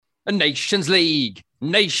A Nations League.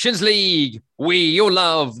 Nations League. We all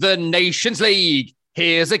love the Nations League.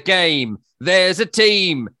 Here's a game. There's a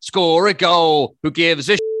team. Score a goal. Who gives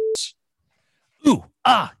a shit? Ooh,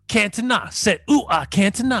 Cantona said, ooh,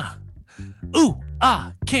 Cantona. Ooh,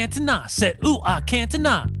 Cantona said, ooh,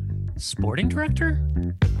 Cantona. Sporting director?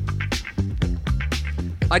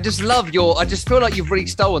 I just feel like you've really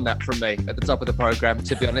stolen that from me at the top of the program,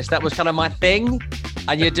 to be honest. That was kind of my thing,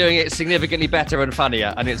 and you're doing it significantly better and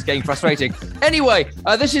funnier, and it's getting frustrating. Anyway,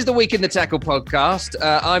 this is the Week in the Tackle podcast.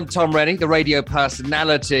 I'm Tom Rennie, the radio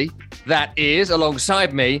personality that is,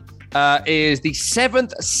 alongside me, is the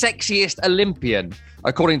 7th sexiest Olympian,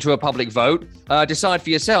 according to a public vote. Decide for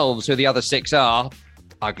yourselves who the other 6 are.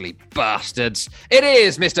 Ugly bastards. It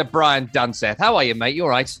is Mr. Brian Dunseth. How are you, mate? You all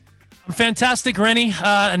right? Fantastic, Rennie.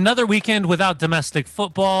 Another weekend without domestic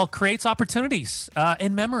football creates opportunities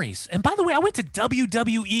and memories. And by the way, I went to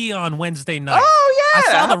WWE on Wednesday night. Oh, yeah.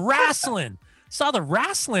 I saw the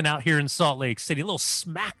wrestling out here in Salt Lake City. A little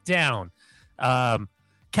smackdown.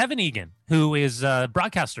 Kevin Egan, who is a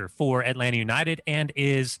broadcaster for Atlanta United and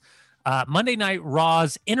is Monday Night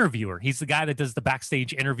Raw's interviewer. He's the guy that does the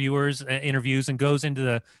backstage interviews and goes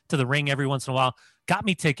into the ring every once in a while. Got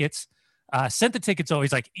me tickets. Sent the tickets over.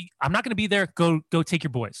 He's like, I'm not going to be there. Go take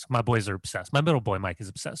your boys. My boys are obsessed. My middle boy, Mike, is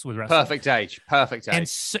obsessed with wrestling. Perfect age. And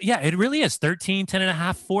so, yeah, it really is 13, 10 and a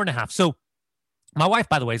half, 4.5. So my wife,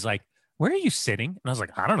 by the way, is like, where are you sitting? And I was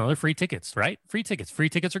like, I don't know. They're free tickets, right? Free tickets. Free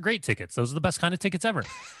tickets are great tickets. Those are the best kind of tickets ever.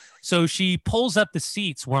 So she pulls up the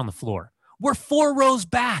seats. We're on the floor. We're 4 rows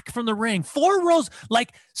back from the ring. 4 rows,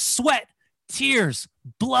 like sweat, tears,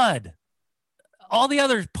 blood, all the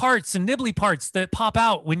other parts and nibbly parts that pop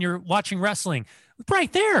out when you're watching wrestling,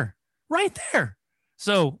 right there.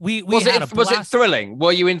 So we was had a blast. Was it thrilling?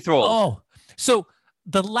 Were you enthralled? Oh, so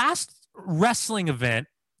the last wrestling event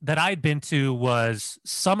that I'd been to was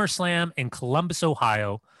SummerSlam in Columbus,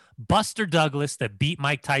 Ohio. Buster Douglas, that beat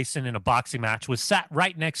Mike Tyson in a boxing match, was sat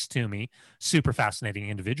right next to me. Super fascinating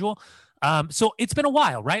individual. So it's been a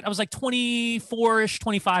while, right? I was like 24-ish,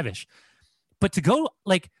 25-ish. But to go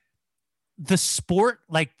like the sport,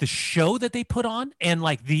 like the show that they put on and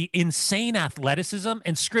like the insane athleticism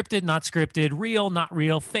and scripted, not scripted, real, not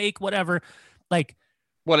real, fake, whatever. Like,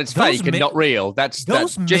 well, it's fake and not real. That's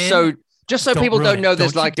just so people don't know.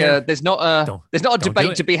 There's not a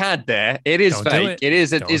debate to be had there. It is fake. It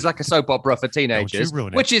is like a soap opera for teenagers,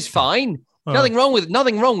 which is fine. Nothing wrong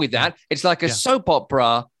with that. It's like a soap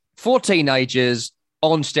opera for teenagers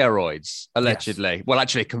on steroids, allegedly. Yes. Well,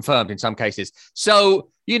 actually confirmed in some cases. So,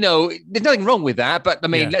 there's nothing wrong with that. But, I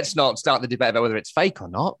mean, let's not start the debate about whether it's fake or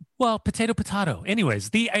not. Well, potato.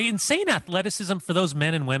 Anyways, the insane athleticism for those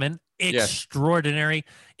men and women, extraordinary.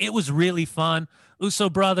 It was really fun. Uso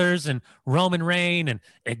brothers and Roman Reigns and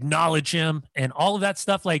Acknowledge Him and all of that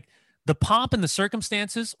stuff. Like, the pomp and the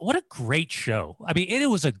circumstances, what a great show. I mean, it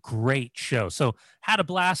was a great show. So, had a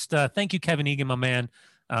blast. Thank you, Kevin Egan, my man.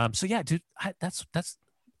 So yeah, dude, that's a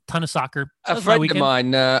ton of soccer. A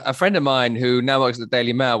friend of mine who now works at the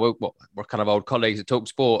Daily Mail. We're kind of old colleagues at Talk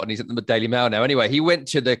Sport, and he's at the Daily Mail now. Anyway, he went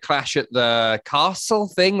to the Clash at the Castle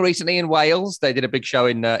thing recently in Wales. They did a big show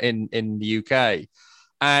in the UK,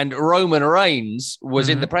 and Roman Reigns was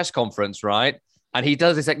in the press conference, right? And he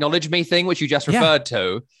does this acknowledge me thing, which you just referred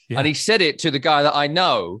to, and he said it to the guy that I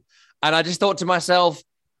know, and I just thought to myself.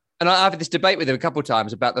 And I've had this debate with him a couple of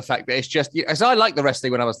times about the fact that it's just, as I liked the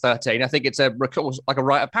wrestling when I was 13, I think it's like a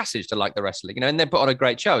rite of passage to like the wrestling, and then put on a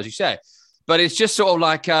great show, as you say. But it's just sort of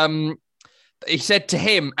like, he said to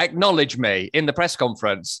him, acknowledge me in the press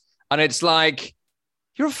conference. And it's like,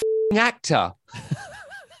 you're a f***ing actor.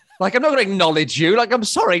 Like, I'm not going to acknowledge you. Like, I'm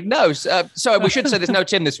sorry. No. Sorry, we should say there's no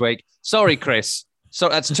Tim this week. Sorry, Chris. So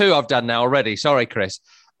that's 2 I've done now already. Sorry, Chris.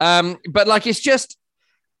 But like, it's just,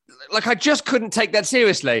 like, I just couldn't take that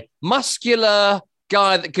seriously. Muscular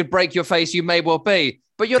guy that could break your face, you may well be,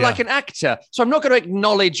 but you're like an actor. So I'm not going to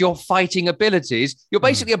acknowledge your fighting abilities. You're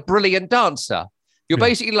basically a brilliant dancer. You're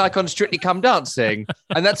basically like on Strictly Come Dancing,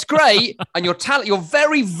 and that's great. And you're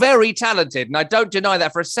very, very talented, and I don't deny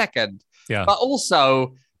that for a second. Yeah. But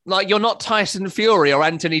also, like, you're not Tyson Fury or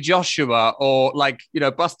Anthony Joshua or like,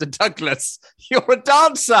 Buster Douglas. You're a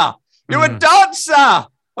dancer. You're a dancer.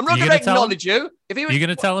 I'm not going to acknowledge you. You're going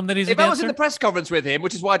to tell him that he's a dancer? If I was in the press conference with him,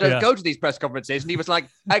 which is why I don't go to these press conferences, and he was like,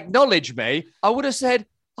 acknowledge me, I would have said,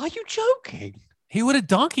 are you joking? He would have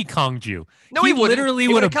Donkey Konged you. No, he literally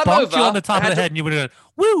would have bumped you on the top of the head, and you would have gone,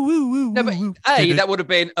 woo, woo, woo, no, but woo. that would have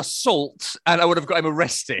been assault, and I would have got him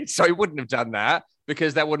arrested. So he wouldn't have done that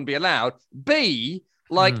because that wouldn't be allowed. B,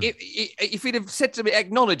 like, if he'd have said to me,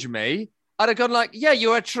 acknowledge me, I'd have gone like, yeah,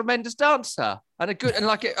 you're a tremendous dancer and a good and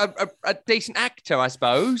like a decent actor, I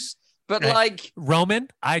suppose. But like Roman,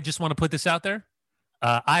 I just want to put this out there.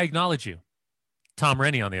 I acknowledge you. Tom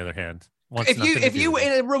Rennie, on the other hand, if you were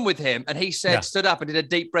in a room with him and he said, stood up and did a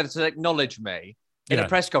deep breath to acknowledge me in a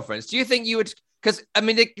press conference, do you think you would? Because I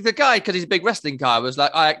mean, the guy, because he's a big wrestling guy, was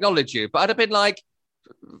like, I acknowledge you, but I'd have been like,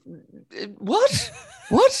 what?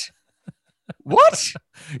 What?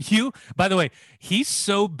 You, by the way, he's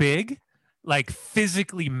so big, like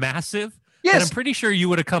physically massive. Yes. That I'm pretty sure you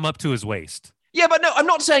would have come up to his waist. Yeah, but no, I'm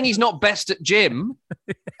not saying he's not best at gym.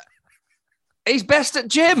 He's best at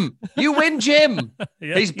gym. You win gym.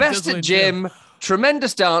 Yeah, he's best at gym,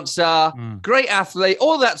 tremendous dancer, great athlete,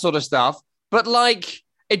 all that sort of stuff. But like,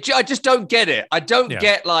 I just don't get it. I don't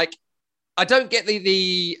get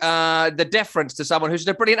the deference to someone who's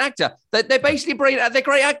a brilliant actor. They're basically brilliant. They're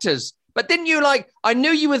great actors. But didn't you I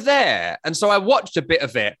knew you were there. And so I watched a bit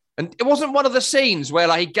of it. And it wasn't one of the scenes where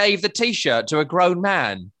like he gave the T-shirt to a grown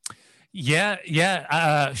man.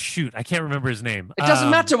 Yeah. Shoot, I can't remember his name. It doesn't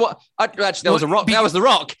matter what. Actually, that was a rock. That was the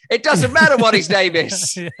Rock. It doesn't matter what his name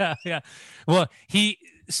is. Yeah. Well,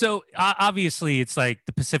 so obviously it's like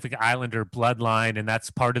the Pacific Islander bloodline, and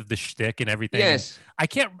that's part of the shtick and everything. Yes. I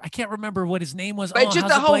can't remember what his name was. But just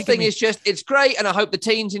the whole thing is just, it's great, and I hope the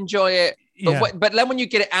teens enjoy it. But then when you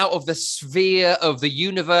get it out of the sphere of the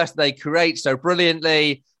universe they create so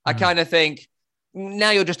brilliantly, I kind of think, now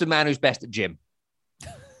you're just a man who's best at gym.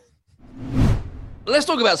 Let's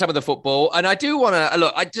talk about some of the football. And I do want to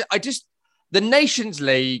look, the Nations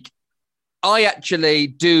League, I actually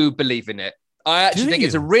do believe in it. I actually think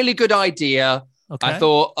it's a really good idea. Okay. I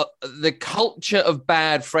thought the culture of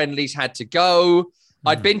bad friendlies had to go.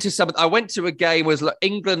 I'd been to I went to a game, was like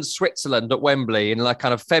England, Switzerland at Wembley in like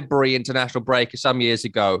kind of February international break some years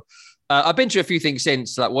ago. I've been to a few things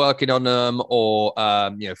since, like working on them or,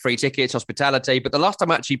 free tickets, hospitality. But the last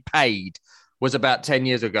time I actually paid was about 8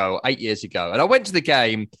 years ago. And I went to the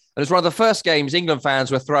game, and it was one of the first games England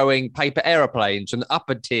fans were throwing paper aeroplanes from the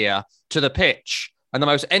upper tier to the pitch. And the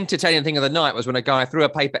most entertaining thing of the night was when a guy threw a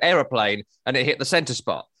paper aeroplane and it hit the center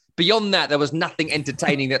spot. Beyond that, there was nothing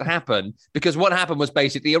entertaining that happened, because what happened was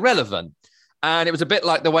basically irrelevant. And it was a bit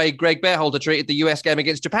like the way Greg Bearholder treated the US game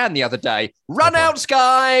against Japan the other day. Run outs,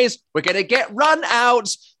 guys. We're going to get run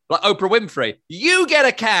outs. Like Oprah Winfrey. You get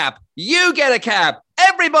a cab. You get a cab.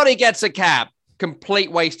 Everybody gets a cab.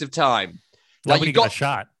 Complete waste of time. Nobody got a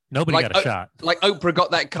shot. Nobody got a shot. Like Oprah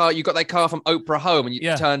got that car. You got that car from Oprah Home, and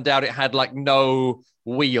it turned out it had like no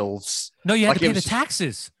wheels. No, you had to pay the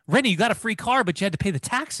taxes. Rennie, you got a free car, but you had to pay the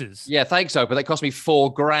taxes. Yeah, thanks, Oprah. That cost me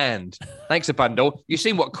 $4,000. Thanks a bundle. You've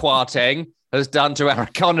seen what Kwarteng has done to our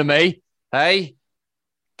economy. Hey,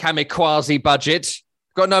 kamikaze budget.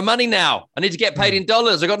 Got no money now. I need to get paid in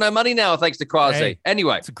dollars. I got no money now, thanks to Quasi. Hey,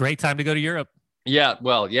 anyway, it's a great time to go to Europe. Yeah,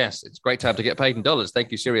 well, yes, it's a great time to get paid in dollars.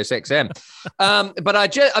 Thank you, Sirius XM. But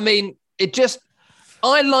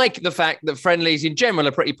I like the fact that friendlies in general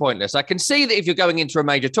are pretty pointless. I can see that if you're going into a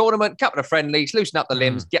major tournament, couple of friendlies, loosen up the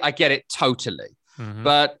limbs. I get it totally.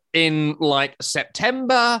 But in like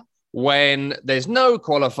September, when there's no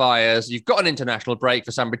qualifiers, you've got an international break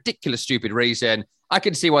for some ridiculous, stupid reason, I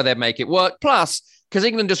can see why they'd make it work. Plus, because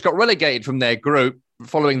England just got relegated from their group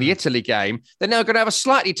following the Italy game, they're now going to have a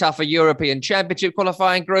slightly tougher European Championship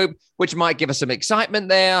qualifying group, which might give us some excitement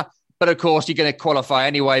there. But of course, you're going to qualify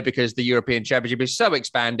anyway because the European Championship is so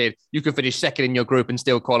expanded, you can finish second in your group and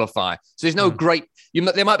still qualify. So there's no great...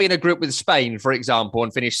 They might be in a group with Spain, for example,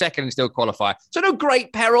 and finish second and still qualify. So no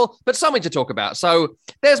great peril, but something to talk about. So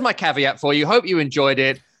there's my caveat for you. Hope you enjoyed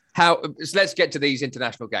it. So let's get to these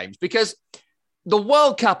international games, because the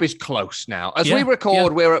World Cup is close now. As we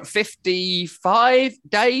record, we're at 55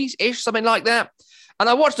 days-ish, something like that. And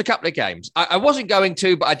I watched a couple of games. I wasn't going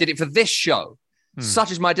to, but I did it for this show.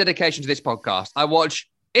 Such is my dedication to this podcast. I watch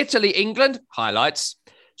Italy, England, highlights,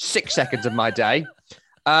 6 seconds of my day.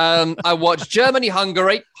 I watch Germany,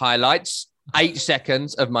 Hungary, highlights, 8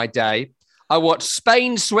 seconds of my day. I watch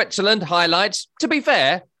Spain, Switzerland, highlights, to be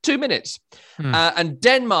fair, 2 minutes. And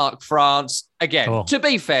Denmark, France, again, to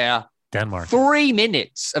be fair, Denmark, 3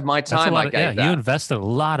 minutes of my time I gave that. You invested a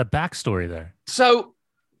lot of backstory there. So,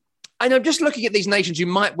 and I'm just looking at these nations who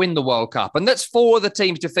might win the World Cup, and that's 4 of the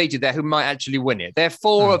teams defeated there who might actually win it. They're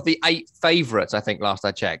 4 of the 8 favourites, I think, last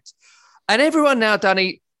I checked. And everyone now,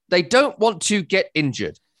 Danny, they don't want to get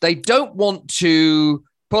injured. They don't want to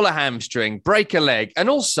pull a hamstring, break a leg. And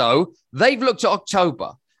also, they've looked at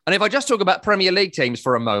October. And if I just talk about Premier League teams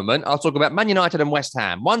for a moment, I'll talk about Man United and West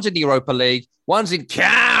Ham. One's in the Europa League, one's in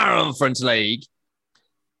Conference League.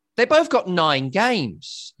 They both got 9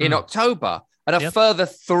 games in October. and a further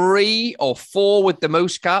 3 or 4 with the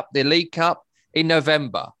Moose Cup, the League Cup, in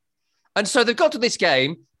November. And so they've got to this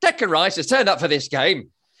game. Declan Rice has turned up for this game.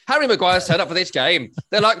 Harry Maguire's turned up for this game.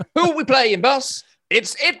 They're like, who are we playing, boss?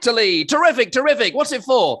 It's Italy. Terrific, terrific. What's it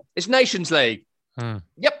for? It's Nations League.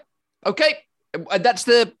 Yep. Okay. And that's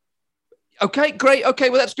the... Okay, great. Okay,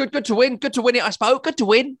 well, that's good. Good to win. Good to win it, I suppose. Good to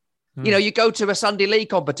win. You know, you go to a Sunday League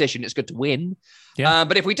competition, it's good to win. Yeah.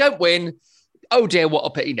 But if we don't win, oh dear, what a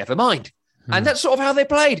pity, never mind. And that's sort of how they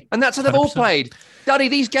played. And that's how they've 100%. All played. Daddy,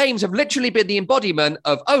 these games have literally been the embodiment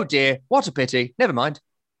of, oh dear, what a pity, never mind.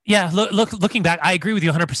 Yeah, looking back, I agree with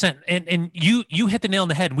you 100%. And you hit the nail on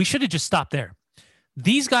the head. We should have just stopped there.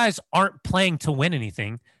 These guys aren't playing to win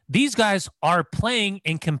anything. These guys are playing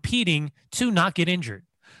and competing to not get injured.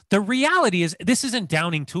 The reality is this isn't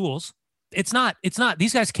downing tools. It's not.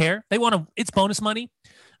 These guys care. They want to. It's bonus money.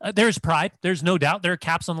 There's pride. There's no doubt. There are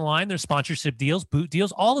caps on the line. There's sponsorship deals, boot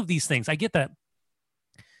deals, all of these things. I get that.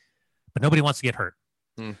 But nobody wants to get hurt.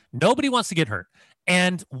 Nobody wants to get hurt.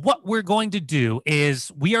 And what we're going to do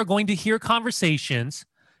is we are going to hear conversations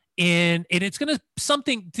and it's going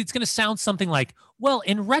to sound something like, well,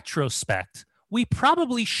 in retrospect, we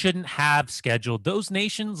probably shouldn't have scheduled those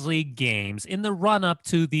Nations League games in the run-up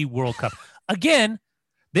to the World Cup. Again,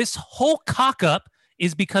 this whole cock-up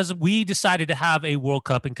is because we decided to have a World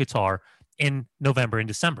Cup in Qatar in November and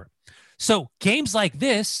December. So games like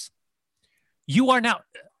this, you are now...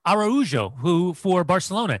 Araujo, who for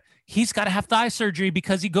Barcelona, he's got to have thigh surgery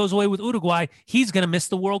because he goes away with Uruguay. He's going to miss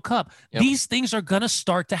the World Cup. Yep. These things are going to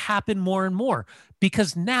start to happen more and more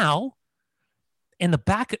because now in the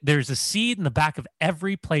back, there's a seed in the back of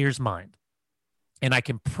every player's mind. And I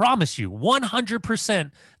can promise you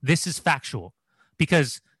 100% this is factual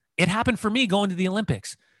because it happened for me going to the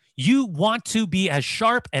Olympics. You want to be as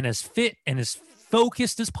sharp and as fit and as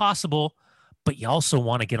focused as possible, but you also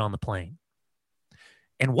want to get on the plane.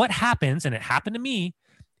 And what happens, and it happened to me,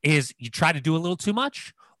 is you try to do a little too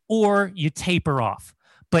much or you taper off.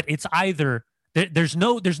 But it's either there's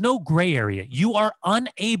no gray area. You are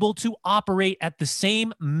unable to operate at the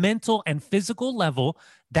same mental and physical level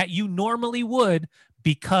that you normally would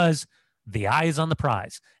because the eye is on the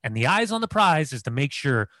prize. And the eyes on the prize is to make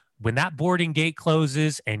sure when that boarding gate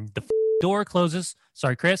closes and the door closes,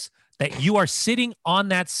 sorry, Chris, that you are sitting on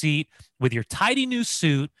that seat with your tidy new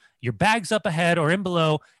suit, your bag's up ahead or in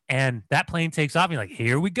below, and that plane takes off. You're like,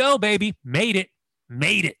 here we go, baby. Made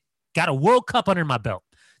it. Got a World Cup under my belt.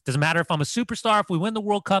 Doesn't matter if I'm a superstar, if we win the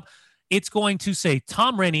World Cup, it's going to say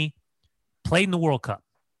Tom Rennie played in the World Cup.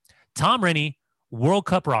 Tom Rennie, World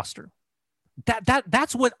Cup roster.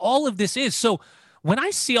 That's what all of this is. So when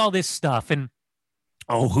I see all this stuff and,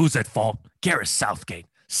 oh, who's at fault? Gareth Southgate.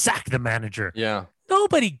 Sack the manager. Yeah.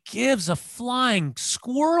 Nobody gives a flying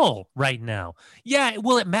squirrel right now. Yeah,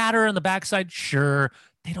 will it matter on the backside? Sure.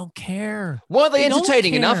 They don't care. Why are they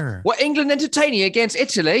entertaining enough? Were England entertaining against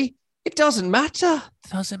Italy? It doesn't matter. It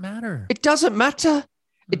doesn't matter. It doesn't matter.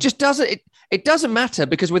 It just doesn't. It doesn't matter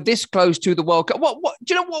because we're this close to the World Cup. What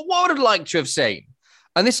do you know? What would I like to have seen?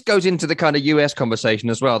 And this goes into the kind of US conversation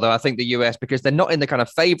as well, though I think the US, because they're not in the kind of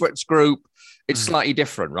favourites group, it's slightly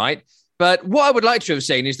different, right? But what I would like to have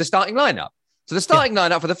seen is the starting lineup. So the starting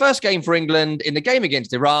lineup for the first game for England in the game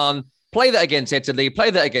against Iran, play that against Italy, play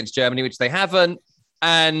that against Germany, which they haven't,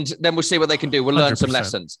 and then we'll see what they can do. We'll learn 100%. some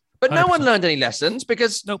lessons. But no 100%. One learned any lessons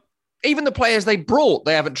because even the players they brought,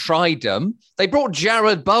 they haven't tried them. They brought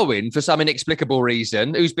Jared Bowen for some inexplicable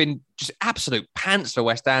reason, who's been just absolute pants for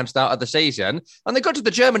West Ham start of the season. And they got to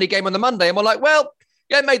the Germany game on the Monday and were like, well,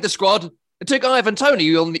 yeah, made the squad. It took Ivan Toney,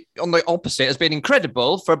 who on the opposite has been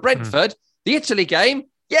incredible for Brentford. The Italy game,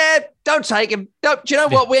 yeah, don't take him. Do you know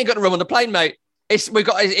what? We ain't got room on the plane, mate.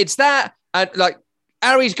 It's that, and like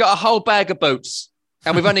Harry's got a whole bag of boots,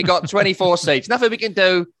 and we've only got 24 seats. Nothing we can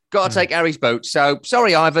do. Got to take Harry's boots. So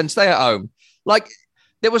sorry, Ivan, stay at home. Like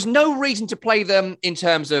there was no reason to play them in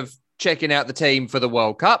terms of checking out the team for the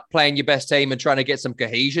World Cup, playing your best team and trying to get some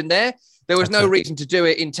cohesion there. There was no reason to do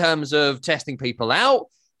it in terms of testing people out,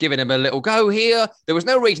 giving them a little go here. There was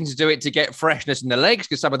no reason to do it to get freshness in the legs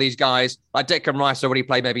because some of these guys, like Declan Rice, already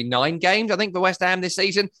played maybe 9 games, I think, for West Ham this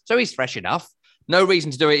season. So he's fresh enough. No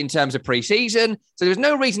reason to do it in terms of pre-season. So there's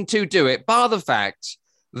no reason to do it, bar the fact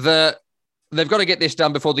that they've got to get this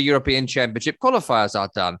done before the European Championship qualifiers are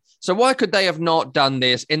done. So why could they have not done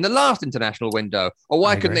this in the last international window? Or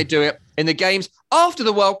why couldn't they do it in the games after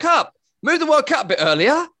the World Cup? Move the World Cup a bit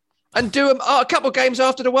earlier and do a couple of games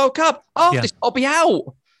after the World Cup. After this, I'll be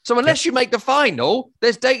out. So unless you make the final,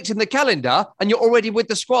 there's dates in the calendar and you're already with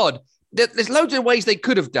the squad. There's loads of ways they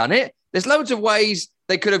could have done it. There's loads of ways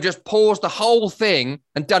They could have just paused the whole thing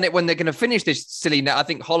and done it when they're going to finish this silly. I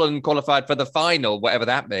think Holland qualified for the final, whatever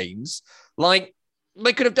that means. Like,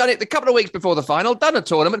 they could have done it a couple of weeks before the final, done a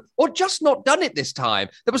tournament, or just not done it this time.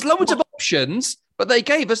 There was loads of options, but they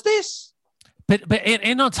gave us this. But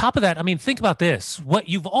on top of that, I mean, think about this. What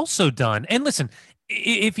you've also done, and listen,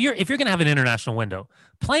 if you're going to have an international window,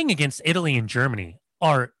 playing against Italy and Germany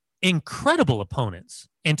are incredible opponents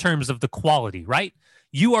in terms of the quality, right?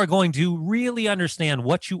 You are going to really understand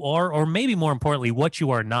what you are, or maybe more importantly, what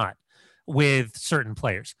you are not with certain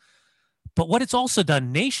players. But what it's also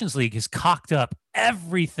done, Nations League has cocked up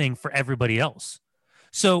everything for everybody else.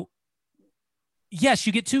 So, yes,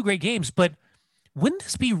 you get 2 great games, but wouldn't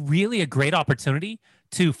this be really a great opportunity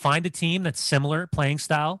to find a team that's similar playing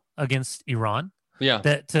style against Iran? Yeah.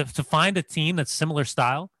 To find a team that's similar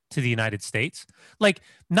style to the United States? Like,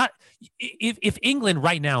 not if England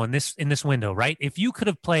right now in this window, right? If you could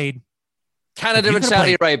have played Canada and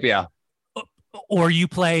Saudi Arabia, or you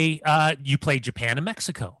play Japan and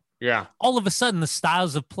Mexico. Yeah. All of a sudden, the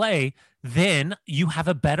styles of play, then you have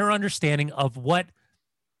a better understanding of what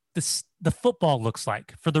the football looks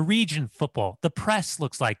like for the region football, the press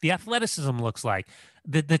looks like, the athleticism looks like,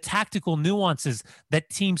 the tactical nuances that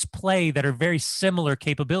teams play that are very similar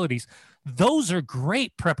capabilities. Those are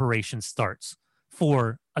great preparation starts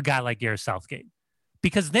for a guy like Gareth Southgate,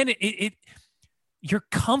 because then you're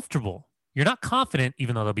comfortable. You're not confident,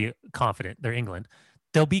 even though they'll be confident. They're England.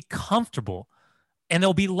 They'll be comfortable. And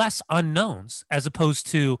there'll be less unknowns, as opposed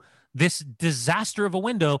to this disaster of a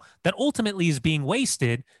window that ultimately is being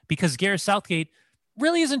wasted because Gareth Southgate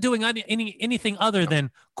really isn't doing anything other than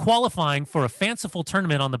qualifying for a fanciful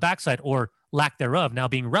tournament on the backside, or lack thereof, now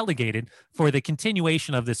being relegated for the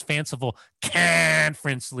continuation of this fanciful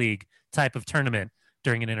Conference League type of tournament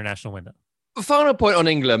during an international window. Final point on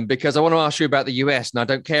England, because I want to ask you about the US, and I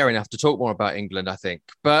don't care enough to talk more about England, I think.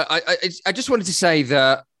 But I just wanted to say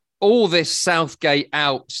that all this Southgate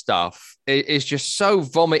out stuff is just so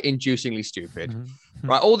vomit-inducingly stupid,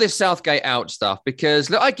 right? All this Southgate out stuff,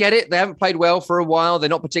 because look, I get it. They haven't played well for a while. They're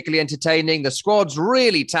not particularly entertaining. The squad's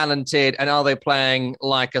really talented. And are they playing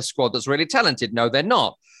like a squad that's really talented? No, they're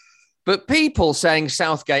not. But people saying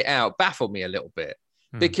Southgate out baffle me a little bit,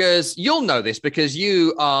 because you'll know this because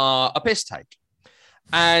you are a piss take.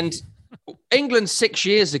 And England 6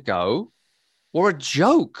 years ago were a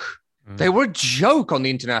joke. They were a joke on the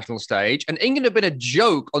international stage, and England have been a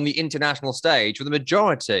joke on the international stage for the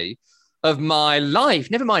majority of my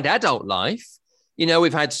life, never mind adult life. You know,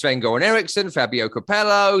 we've had Sven-Goran Eriksson, Fabio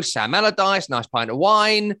Capello, Sam Allardyce, nice pint of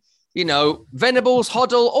wine, you know, Venables,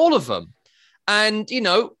 Hoddle, all of them. And, you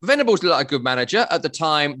know, Venables looked like a good manager. At the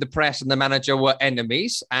time, the press and the manager were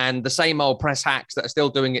enemies, and the same old press hacks that are still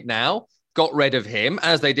doing it now got rid of him,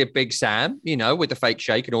 as they did Big Sam, you know, with the fake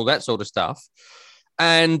shake and all that sort of stuff.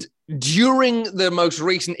 And during the most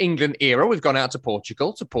recent England era, we've gone out to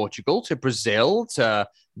Portugal, to Brazil, to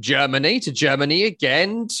Germany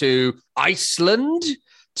again, to Iceland,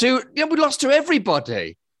 we lost to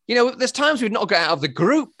everybody. You know, there's times we've not got out of the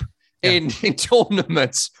group in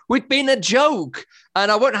tournaments. We've been a joke. And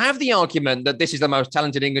I won't have the argument that this is the most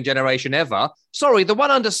talented England generation ever. Sorry, the one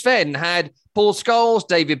under Sven had Paul Scholes,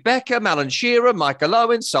 David Beckham, Alan Shearer, Michael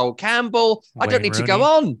Owen, Sol Campbell. I don't need to go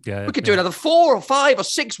on. We could do another 4 or 5 or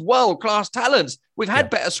 6 world-class talents. We've had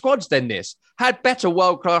better squads than this, had better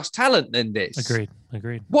world-class talent than this. Agreed.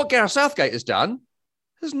 What Gareth Southgate has done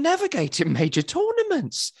has navigated major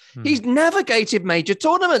tournaments. He's navigated major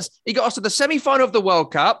tournaments. He got us to the semi-final of the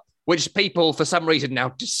World Cup, which people, for some reason, now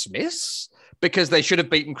dismiss because they should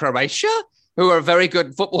have beaten Croatia, who are a very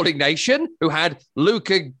good footballing nation, who had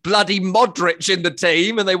Luka bloody Modric in the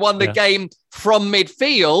team, and they won the game from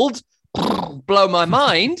midfield. Blow my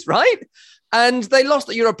mind, right? And they lost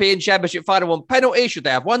the European Championship final on penalty. Should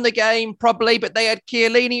they have won the game? Probably, but they had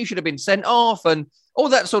Chiellini, who should have been sent off, and all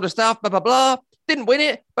that sort of stuff, blah, blah, blah. Didn't win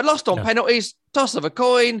it, but lost on penalties, toss of a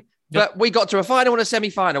coin, but we got to a final and a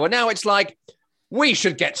semi-final, and now it's like, we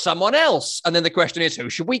should get someone else. And then the question is, who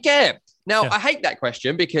should we get? Now, I hate that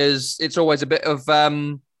question because it's always a bit of,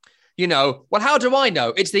 you know, well, how do I know?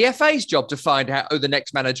 It's the FA's job to find out who the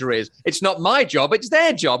next manager is. It's not my job. It's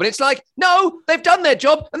their job. And it's like, no, they've done their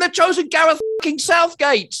job and they've chosen Gareth fucking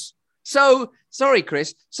Southgate. So, sorry,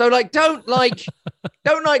 Chris. So, like, don't throw,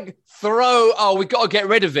 we've got to get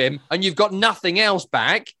rid of him and you've got nothing else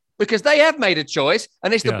back. Because they have made a choice,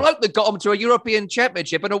 and it's the bloke that got them to a European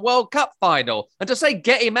Championship and a World Cup final. And to say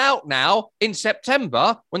get him out now in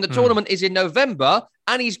September, when the tournament is in November,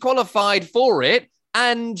 and he's qualified for it,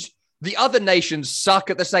 and the other nations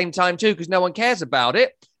suck at the same time too, because no one cares about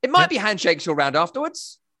it. It might be handshakes all round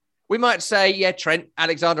afterwards. we might say, yeah, Trent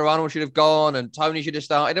Alexander-Arnold should have gone and Tony should have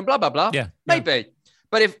started and blah, blah, blah. Yeah. Maybe.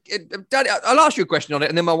 But Danny, I'll ask you a question on it,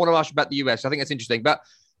 and then I want to ask you about the US. I think that's interesting. But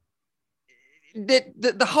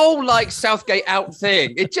the whole like Southgate out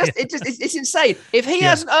thing, it's insane. If he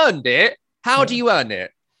hasn't earned it, how do you earn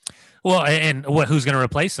it? Well, and who's going to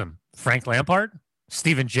replace him? Frank Lampard?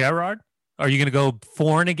 Steven Gerrard? Are you going to go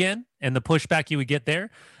foreign again and the pushback you would get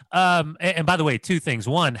there? And by the way, 2 things.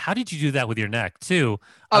 1, how did you do that with your neck? 2,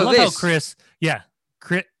 I love how Chris,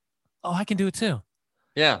 oh, I can do it too.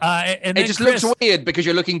 Yeah. And it just looks weird because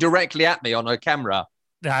you're looking directly at me on a camera.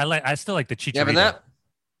 I still like the Chicharito. You having that?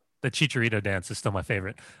 The Chicharito dance is still my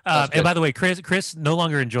favorite. And by the way, Chris no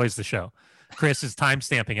longer enjoys the show. Chris is time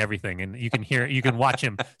stamping everything, and you can watch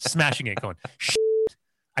him smashing it, going, shit.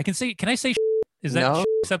 Can I say shit? Is that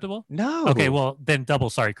acceptable? No. Okay, well, then double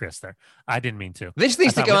sorry, Chris, there. I didn't mean to. This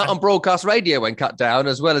needs to go out on broadcast radio when cut down,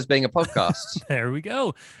 as well as being a podcast. There we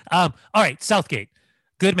go. All right, Southgate,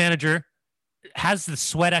 good manager, has the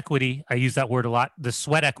sweat equity. I use that word a lot. The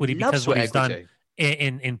sweat equity, because what he's done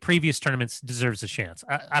in previous tournaments deserves a chance.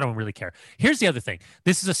 I don't really care. Here's the other thing.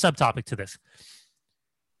 This is a subtopic to this.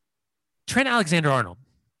 Trent Alexander-Arnold.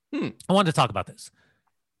 I wanted to talk about this.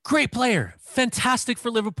 Great player, fantastic for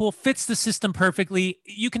Liverpool, fits the system perfectly.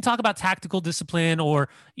 You can talk about tactical discipline or,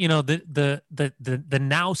 the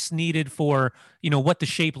nous needed for, what the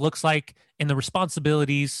shape looks like and the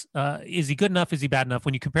responsibilities. Is he good enough? Is he bad enough?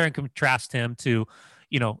 When you compare and contrast him to,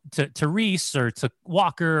 to Reece or to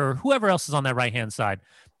Walker or whoever else is on that right-hand side,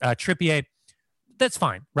 Trippier, that's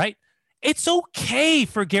fine, right? It's okay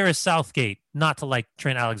for Gareth Southgate not to like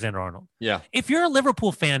Trent Alexander-Arnold. Yeah. If you're a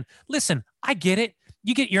Liverpool fan, listen, I get it.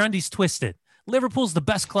 You get your undies twisted. Liverpool's the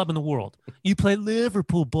best club in the world. You play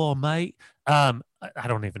Liverpool ball, mate. I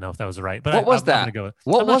don't even know if that was right. But what was that?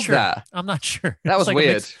 What was that? I'm not sure. That was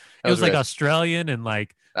weird. It was like Australian and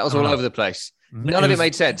like that was all over the place. None of it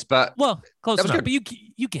made sense, but close enough. Good. But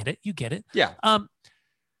you get it. You get it. Yeah.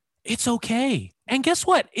 It's okay. And guess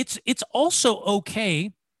what? It's also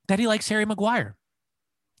okay that he likes Harry Maguire.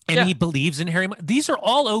 And he believes in Harry. These are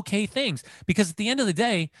all okay things because at the end of the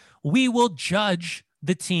day, we will judge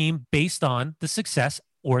the team based on the success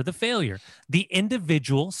or the failure, the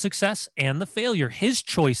individual success and the failure, his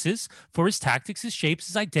choices for his tactics, his shapes,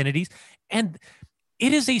 his identities. And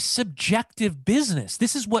it is a subjective business.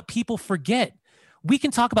 This is what people forget. We can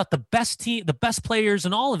talk about the best team, the best players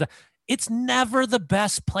and all of that. It's never the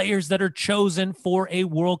best players that are chosen for a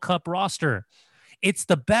World Cup roster. It's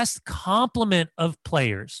the best complement of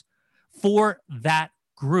players for that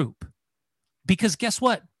group. Because guess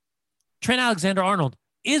what? Trent Alexander-Arnold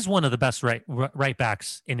is one of the best right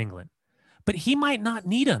backs in England, but he might not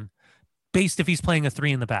need him based if he's playing a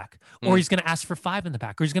 3 in the back, or he's going to ask for 5 in the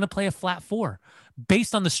back, or he's going to play a flat 4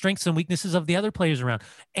 based on the strengths and weaknesses of the other players around.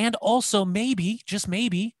 And also maybe, just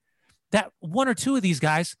maybe, that 1 or 2 of these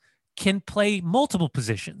guys can play multiple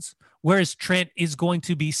positions, whereas Trent is going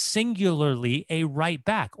to be singularly a right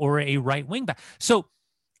back or a right wing back. So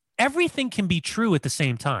everything can be true at the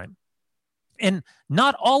same time. And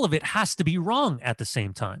not all of it has to be wrong at the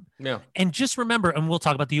same time. Yeah. And just remember, and we'll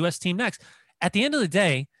talk about the U.S. team next, at the end of the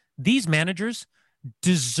day, these managers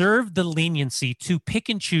deserve the leniency to pick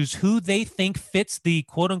and choose who they think fits the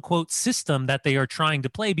quote-unquote system that they are trying to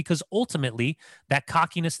play, because ultimately that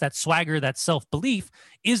cockiness, that swagger, that self-belief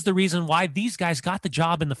is the reason why these guys got the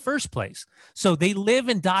job in the first place. So they live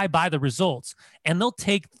and die by the results, and they'll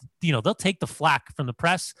take the flack from the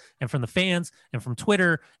press and from the fans and from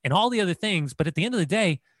Twitter and all the other things. But at the end of the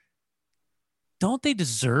day, don't they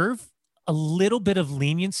deserve a little bit of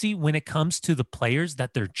leniency when it comes to the players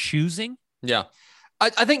that they're choosing? Yeah.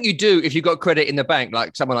 I think you do if you've got credit in the bank,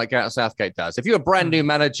 like someone like Gareth Southgate does. If you're a brand new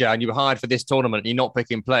manager and you were hired for this tournament and you're not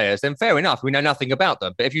picking players, then fair enough. We know nothing about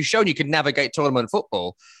them. But if you've shown you can navigate tournament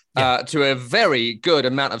football to a very good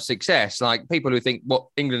amount of success, like people who think what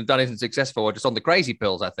England have done isn't successful are just on the crazy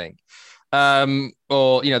pills, I think.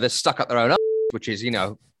 Or, they're stuck up their own, which is,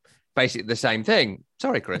 basically the same thing.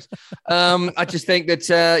 Sorry, Chris. I just think that,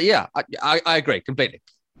 I agree completely.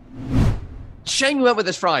 Shame you went with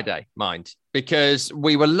us Friday, mind, because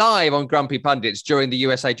we were live on Grumpy Pundits during the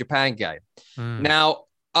USA-Japan game. Now,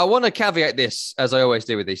 I want to caveat this, as I always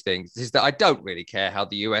do with these things, is that I don't really care how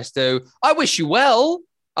the US do. I wish you well,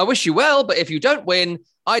 but if you don't win,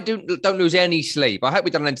 I don't lose any sleep. I hope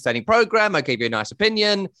we've done an entertaining program. I gave you a nice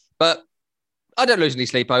opinion, but I don't lose any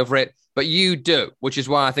sleep over it. But you do, which is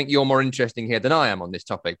why I think you're more interesting here than I am on this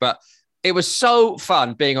topic. But it was so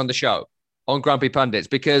fun being on the show on Grumpy Pundits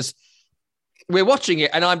because we're watching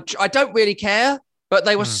it and I don't really care, but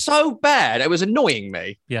they were so bad. It was annoying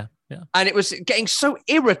me. Yeah. And it was getting so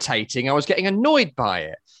irritating. I was getting annoyed by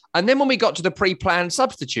it. And then when we got to the pre-planned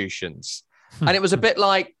substitutions, and it was a bit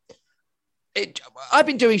like, I've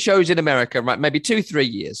been doing shows in America, right, maybe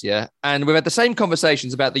 2-3 years, yeah? And we've had the same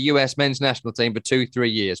conversations about the US men's national team for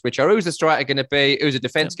 2-3 years, which are who's the striker going to be, who's the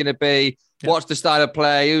defense going to be, what's the style of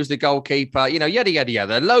play, who's the goalkeeper, yada, yada,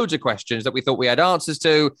 yada. Loads of questions that we thought we had answers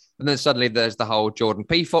to. And then suddenly there's the whole Jordan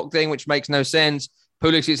Pefok thing, which makes no sense.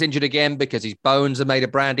 Pulisic's injured again because his bones are made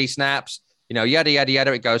of brandy snaps, yada, yada,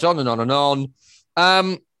 yada. It goes on and on and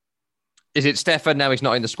on. Is it Stefan? Now he's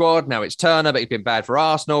not in the squad. Now it's Turner, but he's been bad for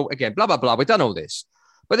Arsenal. Again, blah, blah, blah. We've done all this.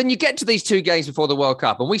 But then you get to these 2 games before the World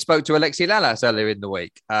Cup, and we spoke to Alexi Lalas earlier in the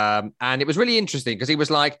week. And it was really interesting because he was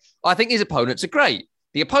like, I think his opponents are great.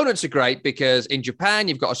 The opponents are great because in Japan,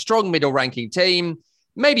 you've got a strong middle ranking team,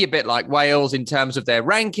 maybe a bit like Wales in terms of their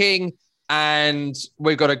ranking. And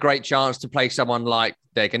we've got a great chance to play someone like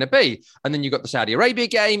they're going to be. And then you've got the Saudi Arabia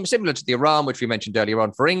game, similar to the Iran, which we mentioned earlier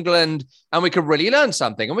on for England. And we could really learn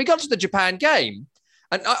something. And we got to the Japan game.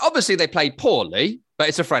 And obviously they played poorly, but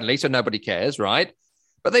it's a friendly, so nobody cares, right?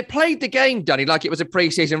 But they played the game, Dunny, like it was a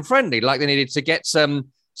preseason friendly, like they needed to get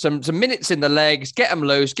some minutes in the legs, get them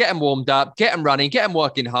loose, get them warmed up, get them running, get them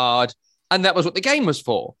working hard. And that was what the game was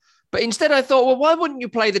for. But instead I thought, well, why wouldn't you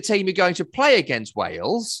play the team you're going to play against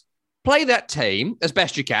Wales? Play that team as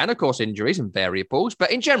best you can, of course, injuries and variables, but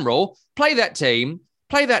in general, play that team,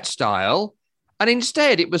 play that style. And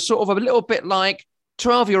instead, it was sort of a little bit like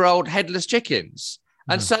 12-year-old headless chickens.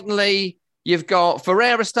 And suddenly you've got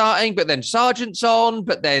Ferreira starting, but then Sargent's on,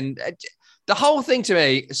 but then the whole thing to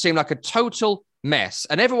me seemed like a total mess.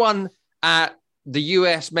 And everyone at the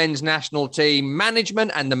US men's national team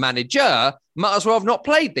management and the manager might as well have not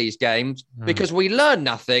played these games because we learned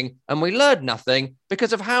nothing, and we learned nothing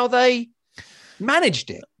because of how they managed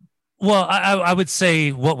it. Well, I would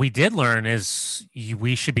say what we did learn is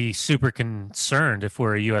we should be super concerned if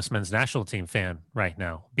we're a U.S. men's national team fan right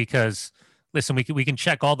now, because listen, we can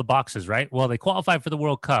check all the boxes, right? Well, they qualified for the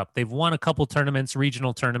World Cup. They've won a couple tournaments,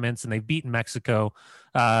 regional tournaments, and they've beaten Mexico.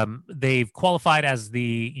 They've qualified as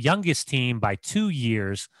the youngest team by 2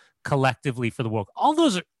 years collectively for the World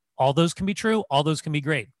Cup. All those can be true. All those can be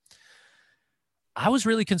great. I was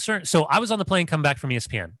really concerned. So I was on the plane coming back from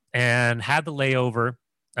ESPN and had the layover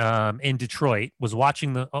in Detroit, was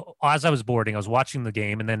watching as I was boarding, I was watching the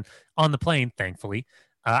game. And then on the plane, thankfully,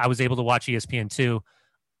 I was able to watch ESPN2.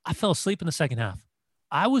 I fell asleep in the second half.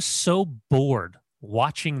 I was so bored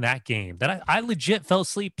watching that game that I legit fell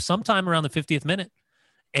asleep sometime around the 50th minute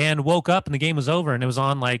and woke up and the game was over and it was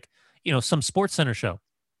on some Sports Center show.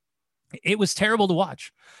 It was terrible to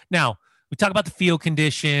watch. Now, we talk about the field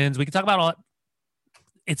conditions. We can talk about all that.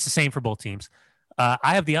 It's the same for both teams.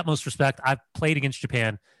 I have the utmost respect. I've played against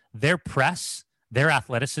Japan. Their press, their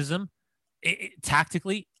athleticism,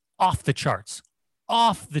 tactically, off the charts.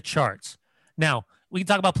 Off the charts. Now, we can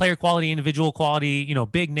talk about player quality, individual quality,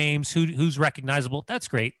 big names, who's recognizable. That's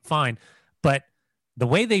great, fine. But the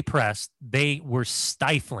way they pressed, they were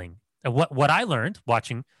stifling. And what I learned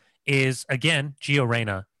watching is, again, Gio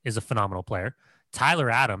Reyna is a phenomenal player. Tyler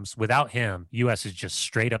Adams, without him, U.S. is just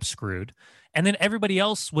straight up screwed. And then everybody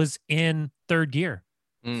else was in third gear.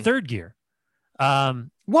 Third gear.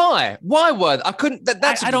 Why? Why were I couldn't?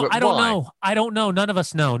 I don't know. I don't know. None of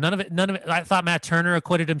us know. None of it. I thought Matt Turner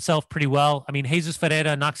acquitted himself pretty well. I mean, Jesus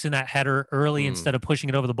Ferreira knocks in that header early instead of pushing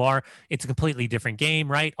it over the bar. It's a completely different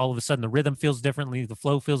game, right? All of a sudden, the rhythm feels differently. The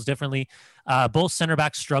flow feels differently. Both center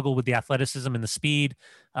backs struggle with the athleticism and the speed.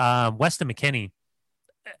 Weston McKennie,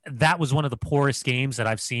 that was one of the poorest games that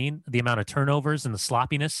I've seen. The amount of turnovers and the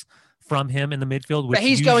sloppiness from him in the midfield. But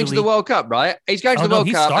he's going to the World Cup, right? He's going to the World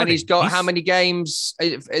Cup starting. And he's got how many games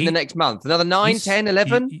in the next month? Another 9, 10,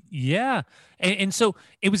 11? Yeah. And so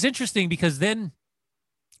it was interesting because then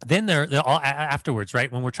they're all afterwards,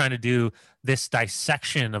 right? When we're trying to do this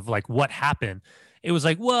dissection of like what happened, it was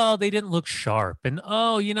like, well, they didn't look sharp. And,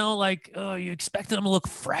 you expected them to look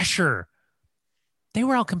fresher. They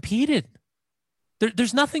were outcompeted.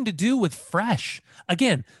 There's nothing to do with fresh.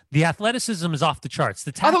 Again, the athleticism is off the charts.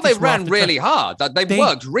 I thought they ran really hard. They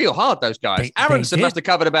worked real hard, those guys. Aronson must have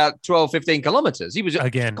covered about 12, 15 kilometers. He was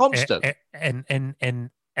constant. And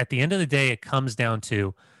at the end of the day, it comes down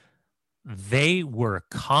to they were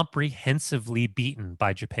comprehensively beaten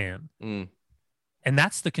by Japan. And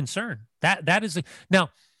that's the concern. That is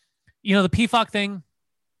now, the PFOC thing,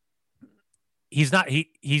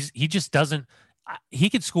 he just doesn't,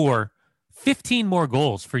 he could score 15 more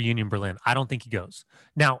goals for Union Berlin. I don't think he goes.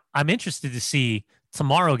 Now, I'm interested to see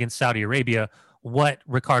tomorrow against Saudi Arabia what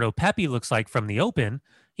Ricardo Pepi looks like from the open.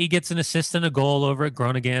 He gets an assist and a goal over at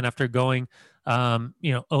Groningen after going,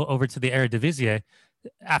 over to the Eredivisie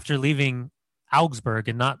after leaving Augsburg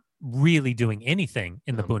and not really doing anything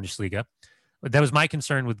in the Bundesliga. But that was my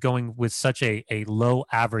concern with going with such a low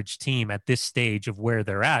average team at this stage of where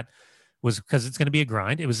they're at, was because it's going to be a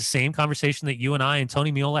grind. It was the same conversation that you and I and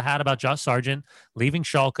Tony Miola had about Josh Sargent leaving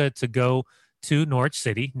Schalke to go to Norwich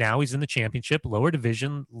City. Now he's in the championship, lower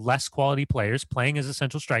division, less quality players, playing as a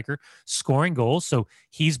central striker, scoring goals. So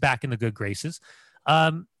he's back in the good graces.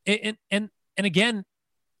 And again,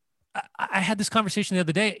 I had this conversation the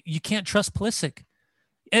other day. You can't trust Pulisic.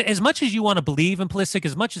 As much as you want to believe in Pulisic,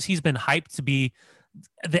 as much as he's been hyped to be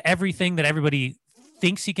the everything that everybody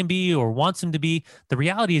thinks he can be or wants him to be, the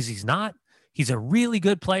reality is he's not. He's a really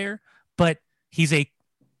good player, but he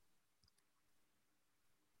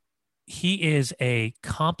is a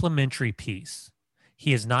complementary piece.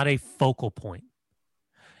 He is not a focal point.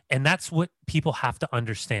 And that's what people have to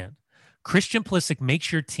understand. Christian Pulisic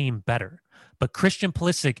makes your team better, but Christian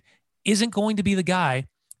Pulisic isn't going to be the guy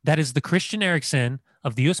that is the Christian Eriksen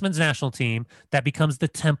of the U.S. men's national team that becomes the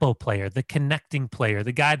tempo player, the connecting player,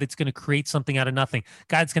 the guy that's going to create something out of nothing,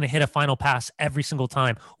 guy that's going to hit a final pass every single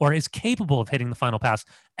time or is capable of hitting the final pass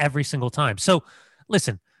every single time. So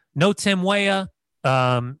listen, no Tim Weah,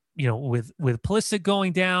 with Pulisic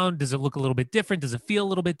going down, does it look a little bit different? Does it feel a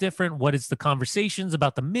little bit different? What is the conversations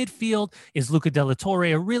about the midfield? Is Luca de la Torre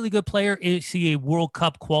a really good player? Is he a World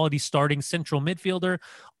Cup quality starting central midfielder?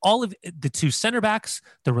 All of the two center backs,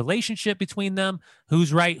 the relationship between them,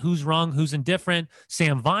 who's right, who's wrong, who's indifferent.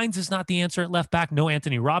 Sam Vines is not the answer at left back. No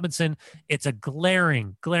Anthony Robinson. It's a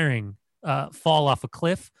glaring fall off a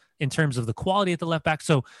cliff in terms of the quality at the left back.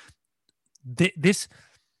 So there's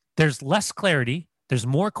less clarity. There's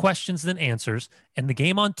more questions than answers. And the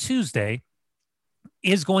game on Tuesday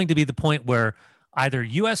is going to be the point where either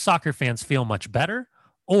U.S. soccer fans feel much better,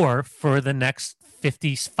 or for the next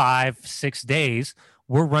 6 days,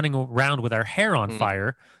 we're running around with our hair on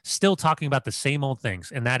fire, still talking about the same old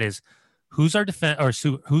things. And that is, who's our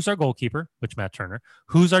who's our goalkeeper, which Matt Turner,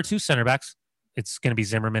 who's our two center backs? It's going to be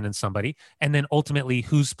Zimmerman and somebody. And then ultimately,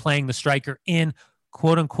 who's playing the striker in,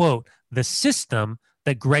 quote unquote, the system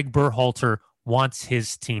that Greg Berhalter wants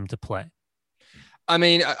his team to play. I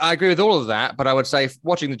mean, I agree with all of that, but I would say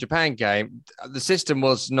watching the Japan game, the system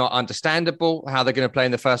was not understandable. How they're going to play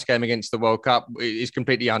in the first game against the World Cup is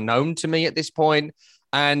completely unknown to me at this point.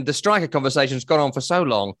 And the striker conversation's gone on for so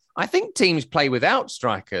long. I think teams play without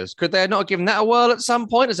strikers. Could they not have given that a whirl at some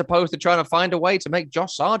point, as opposed to trying to find a way to make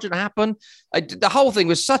Josh Sargent happen? The whole thing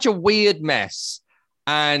was such a weird mess.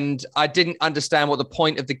 And I didn't understand what the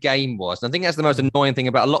point of the game was. And I think that's the most annoying thing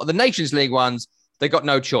about a lot of the Nations League ones. They got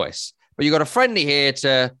no choice. But you got a friendly here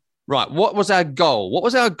to, right, what was our goal? What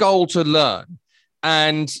was our goal to learn?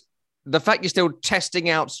 And the fact you're still testing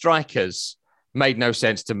out strikers made no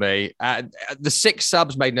sense to me. The 6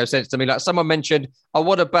 subs made no sense to me. Like someone mentioned,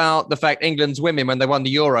 what about the fact England's women, when they won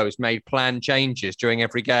the Euros, made planned changes during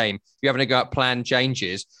every game? You're having to go out planned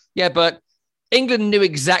changes. Yeah, but England knew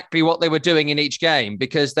exactly what they were doing in each game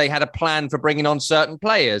because they had a plan for bringing on certain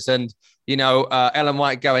players. And, Ellen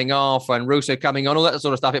White going off and Russo coming on, all that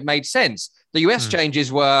sort of stuff. It made sense. The US changes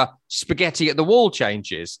were spaghetti at the wall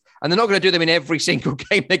changes, and they're not going to do them in every single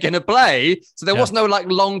game they're going to play. So there was no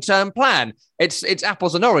long-term plan. It's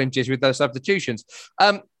apples and oranges with those substitutions.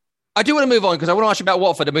 I do want to move on because I want to ask you about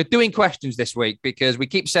Watford. And we're doing questions this week because we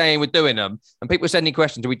keep saying we're doing them and people are sending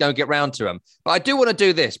questions and we don't get round to them. But I do want to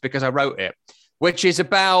do this because I wrote it, which is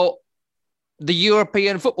about the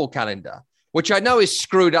European football calendar, which I know is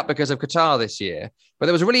screwed up because of Qatar this year. But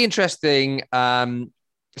there was a really interesting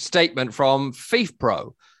statement from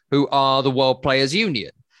FIFPro, who are the World Players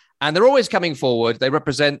Union. And they're always coming forward. They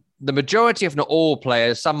represent the majority, if not all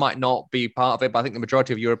players. Some might not be part of it, but I think the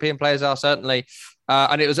majority of European players are certainly.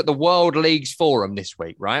 And it was at the World Leagues Forum this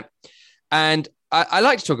week, right? And I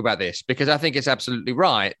like to talk about this because I think it's absolutely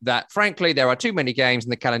right that, frankly, there are too many games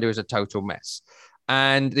and the calendar is a total mess.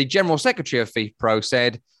 And the General Secretary of FIFPro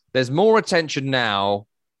said there's more attention now,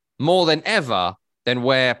 more than ever, than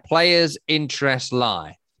where players' interests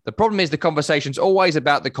lie. The problem is the conversation's always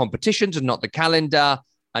about the competitions and not the calendar.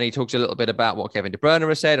 And he talks a little bit about what Kevin De Bruyne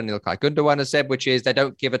has said and Ilkay Gundogan has said, which is they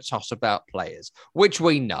don't give a toss about players, which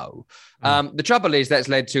we know. The trouble is that's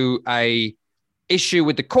led to a issue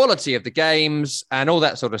with the quality of the games and all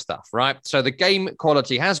that sort of stuff, right? So the game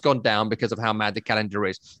quality has gone down because of how mad the calendar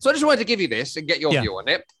is. So I just wanted to give you this and get your view on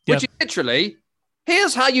it, which is literally,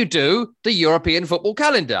 here's how you do the European football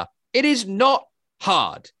calendar. It is not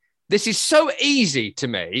hard. This is so easy to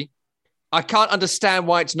me. I can't understand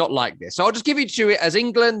why it's not like this. So I'll just give you to it as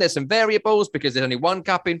England. There's some variables because there's only one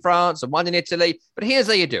cup in France and one in Italy. But here's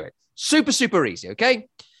how you do it. Super, super easy, okay?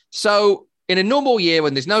 So in a normal year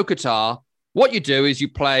when there's no Qatar, what you do is you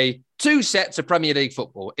play two sets of Premier League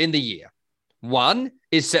football in the year. One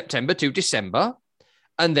is September to December,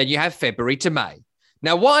 and then you have February to May.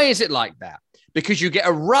 Now, why is it like that? Because you get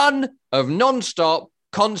a run of non-stop,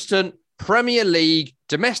 constant Premier League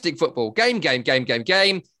domestic football. Game.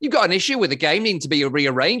 You've got an issue with a game needing to be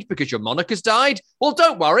rearranged because your monarch has died. Well,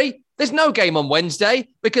 don't worry. There's no game on Wednesday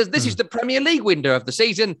because this is the Premier League window of the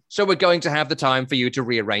season. So we're going to have the time for you to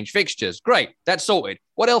rearrange fixtures. Great. That's sorted.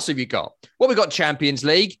 What else have you got? Well, we've got Champions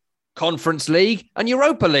League, Conference League, and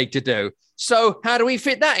Europa League to do. So how do we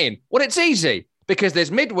fit that in? Well, it's easy because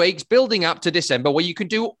there's midweeks building up to December where you can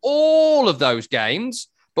do all of those games.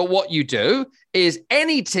 But what you do is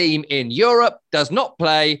any team in Europe does not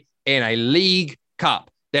play in a League Cup.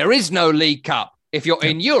 There is no League Cup if you're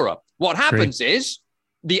in Europe. What happens is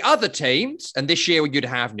the other teams, and this year you'd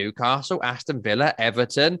have Newcastle, Aston Villa,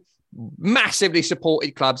 Everton, massively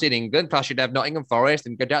supported clubs in England, plus you'd have Nottingham Forest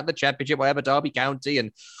and go down to the Championship, whatever, Derby County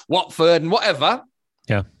and Watford and whatever.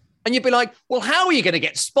 Yeah. And you'd be like, well, how are you going to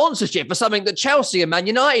get sponsorship for something that Chelsea and Man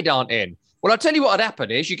United aren't in? Well, I'll tell you what would happen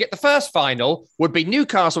is you get the first final would be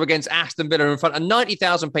Newcastle against Aston Villa in front of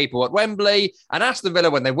 90,000 people at Wembley. And Aston Villa,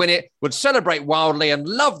 when they win it, would celebrate wildly and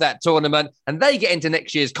love that tournament. And they get into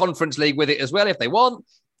next year's Conference League with it as well if they want.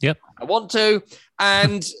 Yep. I want to.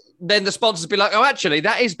 And then the sponsors be like, oh, actually,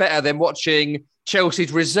 that is better than watching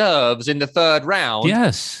Chelsea's reserves in the third round.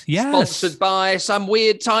 Yes. Sponsored by some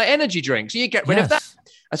weird Thai energy drink. So you get rid of that.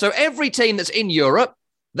 And so every team that's in Europe,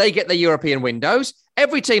 they get the European windows.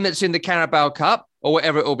 Every team that's in the Carabao Cup or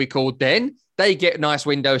whatever it will be called then, they get nice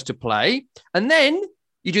windows to play. And then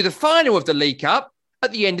you do the final of the League Cup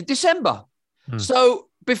at the end of December. So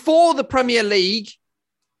before the Premier League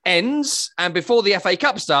ends and before the FA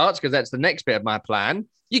Cup starts, because that's the next bit of my plan,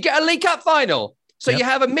 you get a League Cup final. So you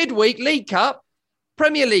have a midweek League Cup,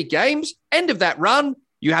 Premier League games, end of that run.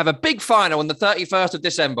 You have a big final on the 31st of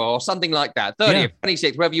December or something like that, 30th,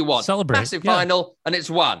 26th, wherever you want. Celebrate. Massive final, and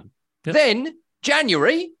it's won. Then,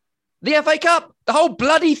 January, the FA Cup, the whole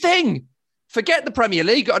bloody thing. Forget the Premier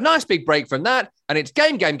League, got a nice big break from that, and it's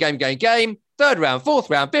game. Third round, fourth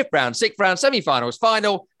round, fifth round, sixth round, semi-finals,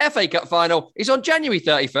 final, FA Cup final is on January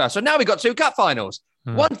 31st. So now we've got two cup finals.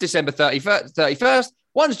 One's December 31st,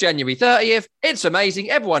 one's January 30th. It's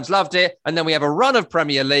amazing. Everyone's loved it. And then we have a run of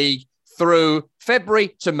Premier League through February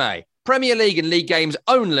to May. Premier League and league games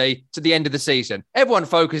only to the end of the season. Everyone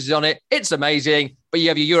focuses on it. It's amazing. But you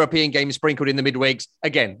have your European games sprinkled in the midweeks.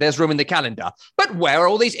 Again, there's room in the calendar. But where are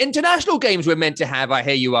all these international games we're meant to have, I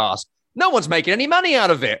hear you ask? No one's making any money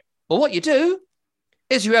out of it. Well, what you do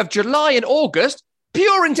is you have July and August,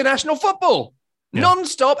 pure international football.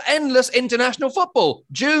 Non-stop, endless international football.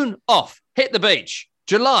 June, off. Hit the beach.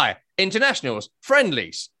 July, internationals,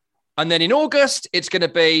 friendlies. And then in August, it's going to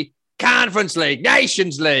be Conference League,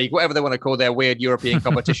 Nations League, whatever they want to call their weird European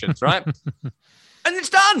competitions, right? And it's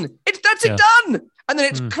done. That's it done. And then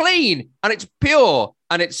it's clean and it's pure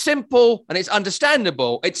and it's simple and it's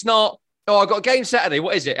understandable. It's not, oh, I've got a game Saturday.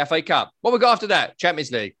 What is it? FA Cup. What we got after that?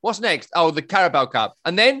 Champions League. What's next? Oh, the Carabao Cup.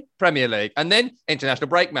 And then Premier League. And then international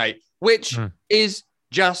break, mate, which is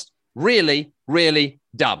just really, really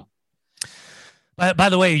dumb. By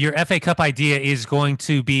the way, your FA Cup idea is going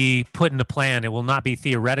to be put into plan. It will not be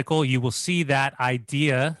theoretical. You will see that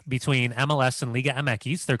idea between MLS and Liga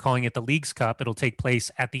MX. They're calling it the Leagues Cup. It'll take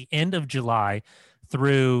place at the end of July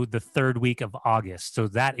through the third week of August. So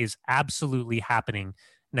that is absolutely happening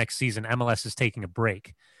next season. MLS is taking a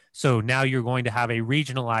break. So now you're going to have a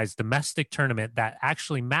regionalized domestic tournament that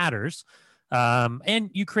actually matters.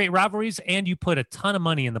 And you create rivalries and you put a ton of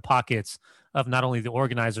money in the pockets of not only the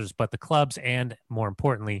organizers, but the clubs and, more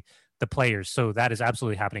importantly, the players. So that is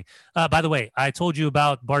absolutely happening. By the way, I told you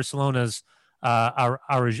about Barcelona's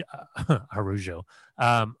Araujo,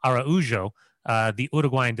 the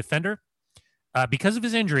Uruguayan defender. Because of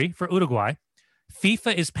his injury for Uruguay,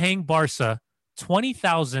 FIFA is paying Barca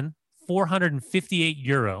 20,458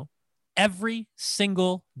 euro every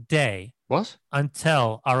single day. What?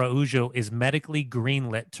 Until Araujo is medically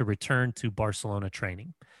greenlit to return to Barcelona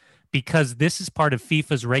training. Because this is part of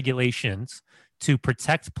FIFA's regulations to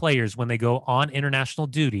protect players when they go on international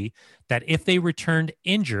duty, that if they returned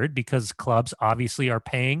injured, because clubs obviously are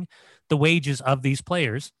paying the wages of these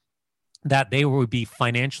players, that they would be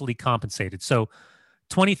financially compensated. So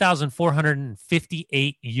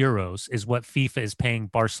 20,458 euros is what FIFA is paying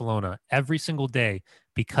Barcelona every single day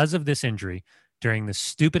because of this injury during the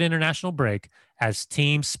stupid international break, as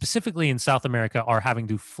teams, specifically in South America, are having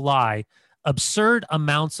to fly absurd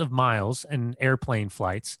amounts of miles and airplane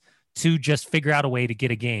flights to just figure out a way to get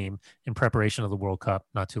a game in preparation of the World Cup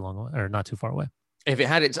not too far away. If it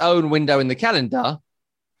had its own window in the calendar,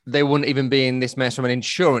 they wouldn't even be in this mess from an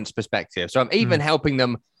insurance perspective. So I'm even helping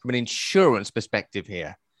them from an insurance perspective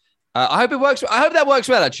here. I hope it works. I hope that works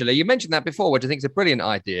well, actually. You mentioned that before, which I think is a brilliant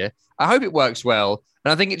idea. I hope it works well.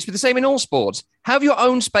 And I think it's the same in all sports. Have your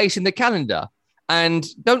own space in the calendar and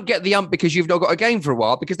don't get the ump because you've not got a game for a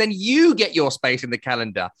while, because then you get your space in the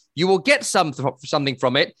calendar. You will get something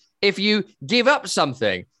from it if you give up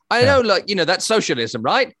something. I know, that's socialism,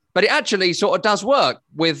 right? But it actually sort of does work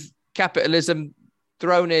with capitalism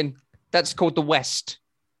thrown in. That's called the West.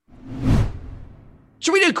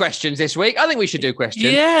 Should we do questions this week? I think we should do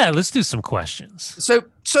questions. Yeah, let's do some questions.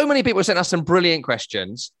 So many people sent us some brilliant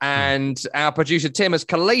questions, and our producer Tim has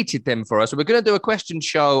collated them for us. So we're going to do a question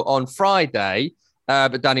show on Friday,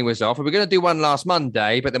 but Danny was off. And we're going to do one last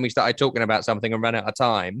Monday, but then we started talking about something and ran out of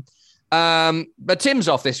time. But Tim's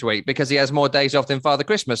off this week because he has more days off than Father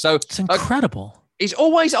Christmas. So it's incredible. He's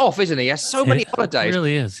always off, isn't he? He has so many holidays. It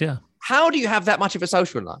really is, yeah. How do you have that much of a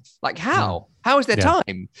social life? Like how? How is there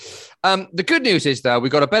time? The good news is, though,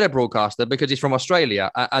 we've got a better broadcaster because he's from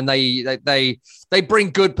Australia, and they bring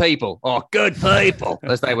good people, good people,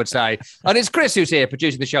 as they would say. And it's Chris who's here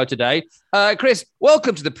producing the show today. Chris,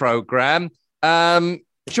 welcome to the program.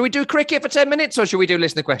 Should we do cricket for 10 minutes or should we do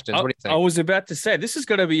listener questions? What do you think? I was about to say, this is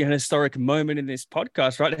going to be an historic moment in this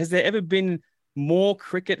podcast, right? Has there ever been more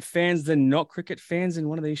cricket fans than not cricket fans in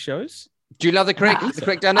one of these shows? Do you love the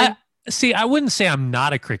cricket, Danny? See, I wouldn't say I'm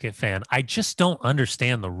not a cricket fan. I just don't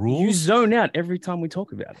understand the rules. You zone out every time we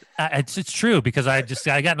talk about it. It's true because I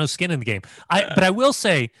got no skin in the game. But I will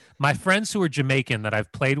say my friends who are Jamaican that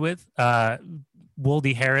I've played with,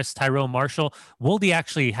 Woldy Harris, Tyrone Marshall. Woldy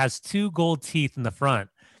actually has 2 gold teeth in the front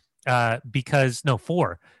because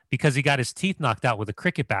he got his teeth knocked out with a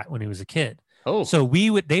cricket bat when he was a kid. Oh, so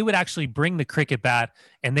they would actually bring the cricket bat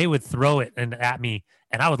and they would throw it at me,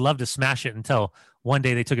 and I would love to smash it until one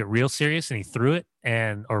day they took it real serious and he threw it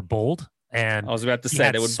or bowled. And I was about to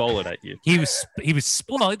say they would bowl it at you.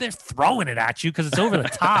 They're throwing it at you because it's over the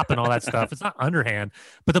top and all that stuff. It's not underhand,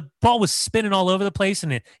 but the ball was spinning all over the place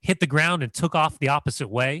and it hit the ground and took off the opposite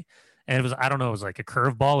way. And it was, I don't know, it was like a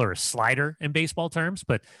curveball or a slider in baseball terms,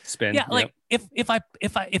 but spin. Yeah, like if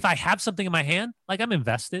I have something in my hand, like I'm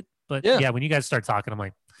invested. But when you guys start talking, I'm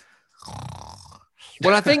like,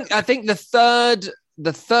 well, I think the third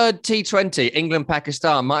T20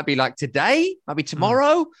 England-Pakistan might be like today, might be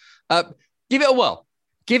tomorrow. Give it a whirl.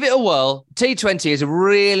 T20 is a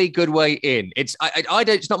really good way in. It's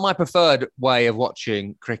not my preferred way of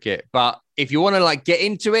watching cricket, but if you want to like get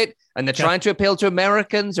into it, and they're trying to appeal to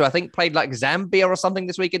Americans who I think played like Zambia or something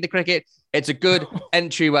this week in the cricket, it's a good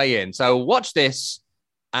entryway in. So watch this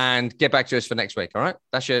and get back to us for next week. All right,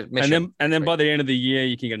 that's your mission. And then by the end of the year,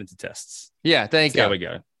 you can get into tests. Yeah, there you go. There we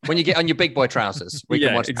go. When you get on your big boy trousers, we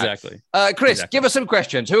can watch exactly. Chris, give us some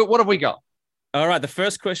questions. What have we got? All right. The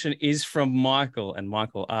first question is from Michael, and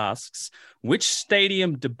Michael asks, which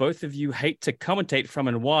stadium do both of you hate to commentate from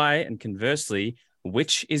and why? And conversely,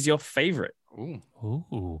 which is your favorite?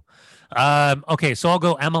 Ooh. Okay, so I'll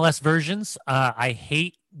go MLS versions. I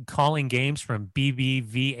hate calling games from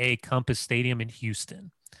BBVA Compass Stadium in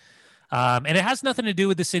Houston. And it has nothing to do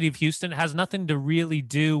with the city of Houston. It has nothing to really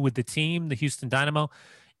do with the team, the Houston Dynamo.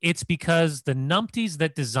 It's because the numpties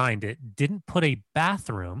that designed it didn't put a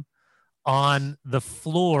bathroom on the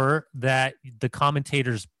floor that the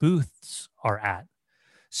commentators' booths are at.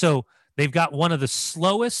 So they've got one of the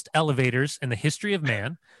slowest elevators in the history of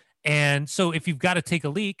man. And so if you've got to take a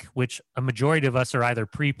leak, which a majority of us are either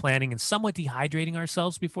pre-planning and somewhat dehydrating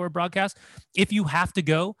ourselves before a broadcast, if you have to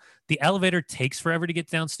go, the elevator takes forever to get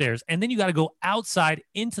downstairs. And then you got to go outside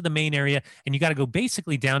into the main area, and you got to go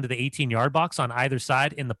basically down to the 18-yard box on either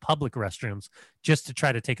side in the public restrooms just to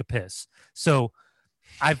try to take a piss. So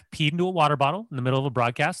I've peed into a water bottle in the middle of a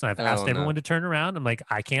broadcast, and I've asked everyone to turn around. I'm like,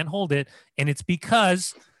 I can't hold it. And it's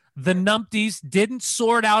because the numpties didn't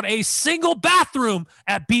sort out a single bathroom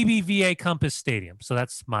at BBVA Compass Stadium. So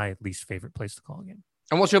that's my least favorite place to call a game.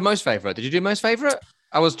 And what's your most favorite? Did you do most favorite?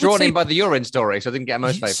 I was drawn in by the urine story, so I didn't get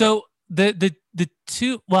most favorite. So the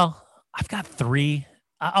two, well, I've got 3.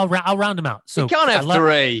 I'll round them out. So you can't have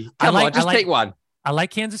 3. Come on, just pick one. I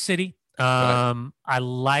like Kansas City. I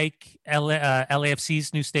like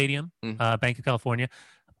LAFC's new stadium, Bank of California.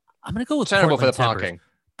 I'm going to go with terrible Portland for the parking.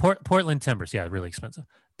 Portland Timbers. Yeah, really expensive.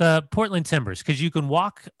 The Portland Timbers, because you can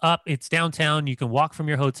walk up. It's downtown. You can walk from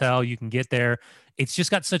your hotel. You can get there. It's just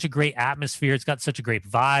got such a great atmosphere. It's got such a great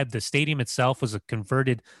vibe. The stadium itself was a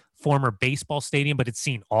converted former baseball stadium, but it's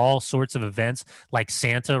seen all sorts of events like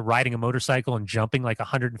Santa riding a motorcycle and jumping like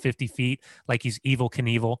 150 feet like he's Evel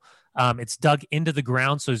Knievel. It's dug into the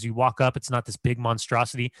ground, so as you walk up, it's not this big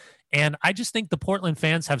monstrosity. And I just think the Portland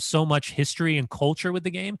fans have so much history and culture with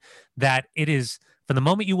the game that it is, from the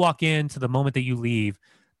moment you walk in to the moment that you leave,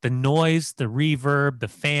 the noise, the reverb, the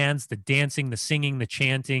fans, the dancing, the singing, the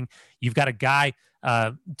chanting. You've got a guy,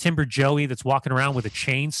 Timber Joey, that's walking around with a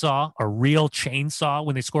chainsaw, a real chainsaw.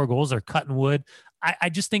 When they score goals, they're cutting wood. I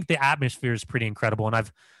just think the atmosphere is pretty incredible. And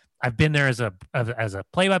I've been there as a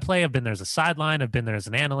play-by-play. I've been there as a sideline. I've been there as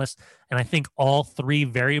an analyst. And I think all three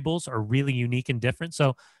variables are really unique and different.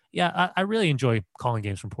 So, yeah, I really enjoy calling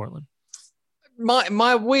games from Portland.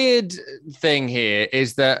 My weird thing here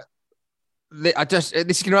is that this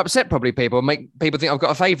is going to upset probably people, make people think I've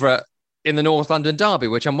got a favourite in the North London Derby,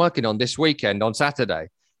 which I'm working on this weekend on Saturday,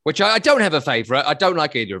 which I don't have a favourite. I don't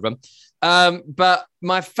like either of them. But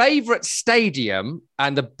my favourite stadium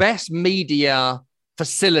and the best media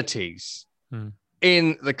facilities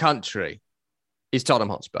in the country is Tottenham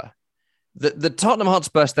Hotspur. The Tottenham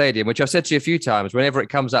Hotspur Stadium, which I've said to you a few times, whenever it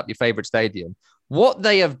comes up, your favourite stadium, what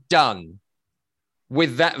they have done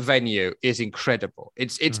with that venue is incredible.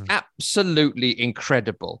 It's absolutely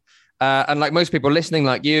incredible. And like most people listening,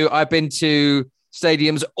 like you, I've been to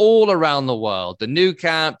stadiums all around the world, the Nou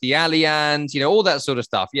Camp, the Allianz, all that sort of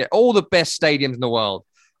stuff. Yeah, all the best stadiums in the world.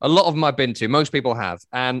 A lot of them I've been to. Most people have.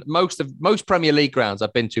 And most Premier League grounds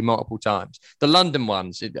I've been to multiple times. The London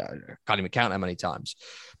ones, I can't even count how many times.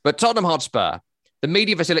 But Tottenham Hotspur, the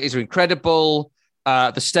media facilities are incredible.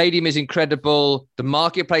 The stadium is incredible. The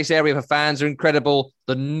marketplace area for fans are incredible.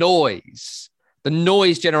 The noise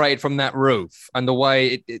generated from that roof and the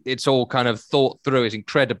way it's all kind of thought through is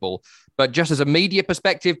incredible. But just as a media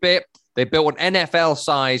perspective bit, they built an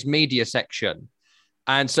NFL-sized media section.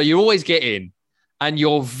 And so you always get in and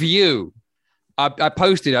your view, I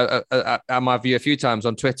posted my view a few times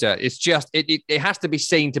on Twitter. It's just, it has to be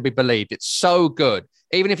seen to be believed. It's so good.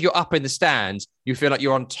 Even if you're up in the stands, you feel like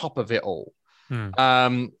you're on top of it all.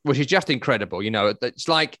 Which is just incredible. It's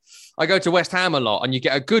like I go to West Ham a lot and you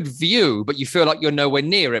get a good view, but you feel like you're nowhere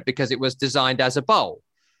near it because it was designed as a bowl.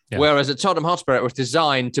 Yeah. Whereas at Tottenham Hotspur, it was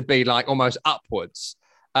designed to be like almost upwards.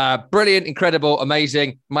 Brilliant, incredible,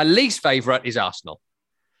 amazing. My least favorite is Arsenal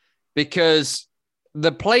because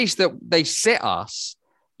the place that they sit us,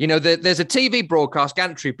 there's a TV broadcast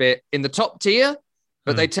gantry bit in the top tier,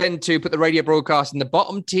 but they tend to put the radio broadcast in the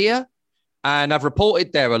bottom tier. And I've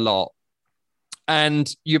reported there a lot.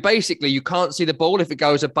 And you can't see the ball if it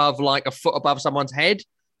goes above like a foot above someone's head.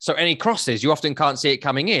 So any crosses, you often can't see it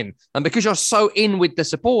coming in. And because you're so in with the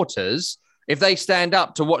supporters, if they stand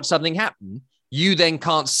up to watch something happen, you then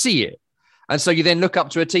can't see it. And so you then look up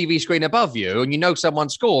to a TV screen above you and someone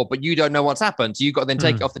scored, but you don't know what's happened. So you've got to then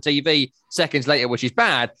take it off the TV seconds later, which is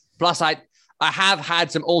bad. Plus, I have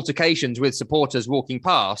had some altercations with supporters walking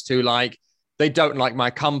past who they don't like my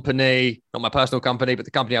company, not my personal company, but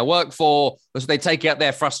the company I work for. So they take out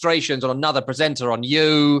their frustrations on another presenter, on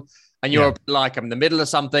you. And you're like, I'm in the middle of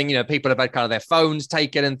something. People have had kind of their phones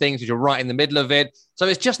taken and things because you're right in the middle of it. So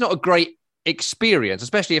it's just not a great experience,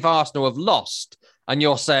 especially if Arsenal have lost. And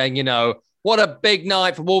you're saying, what a big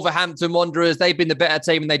night for Wolverhampton Wanderers. They've been the better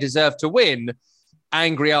team and they deserve to win.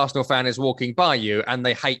 Angry Arsenal fan is walking by you and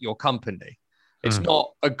they hate your company. It's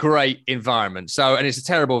not a great environment. So, and it's a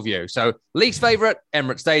terrible view. So least favorite,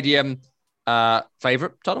 Emirates Stadium.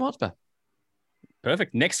 Favorite, Tottenham Hotspur.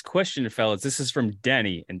 Perfect. Next question, fellas. This is from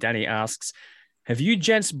Danny. And Danny asks, have you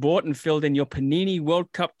gents bought and filled in your Panini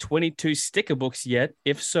World Cup 22 sticker books yet?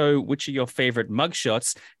 If so, which are your favorite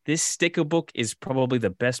mugshots? This sticker book is probably the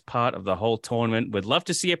best part of the whole tournament. Would love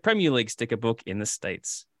to see a Premier League sticker book in the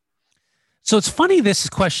States. So it's funny this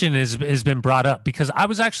question has been brought up because I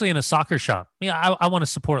was actually in a soccer shop. I want to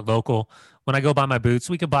support local. When I go buy my boots,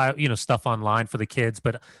 we could buy, stuff online for the kids,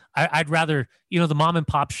 but I'd rather, the mom and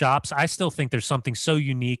pop shops. I still think there's something so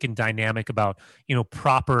unique and dynamic about,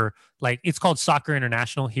 proper, it's called Soccer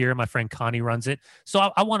International here. My friend Connie runs it. So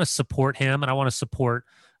I want to support him and I want to support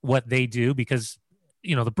what they do because,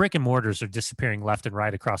 the brick and mortars are disappearing left and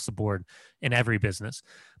right across the board in every business.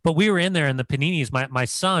 But we were in there and the Paninis, my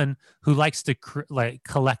son who likes to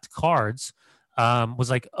collect cards was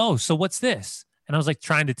like, oh, so what's this? And I was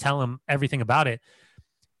trying to tell him everything about it.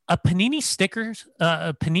 A Panini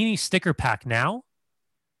sticker pack now,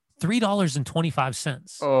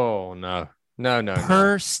 $3.25. Oh, no.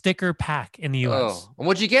 Per sticker pack in the US. Oh, and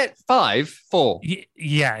what'd you get? 5, 4?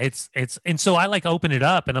 Yeah, and so I open it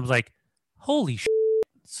up and I'm like, holy shit.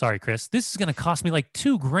 Sorry, Chris. This is going to cost me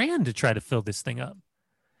 $2,000 to try to fill this thing up.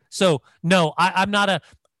 So no, I'm not a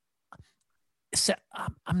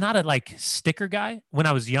sticker guy. When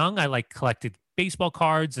I was young, I collected baseball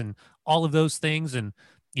cards and all of those things. And,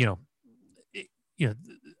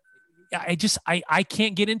 I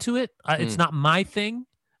can't get into it. It's not my thing.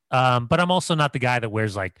 But I'm also not the guy that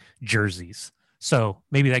wears like jerseys. So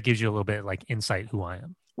maybe that gives you a little bit like insight who I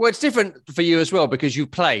am. Well, it's different for you as well because you've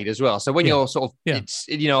played as well. So when you're sort of, it's,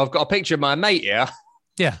 I've got a picture of my mate here.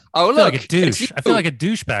 Yeah. Oh, look, like a douche. I feel like a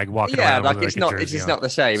douchebag walking around. Yeah, like it's not the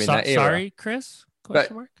same in that era. Sorry, Chris.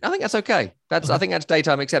 But I think that's okay. I think that's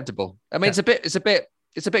daytime acceptable. I mean, it's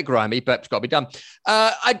a bit grimy, but it's got to be done.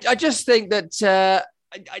 I just think that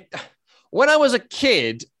when I was a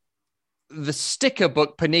kid, the sticker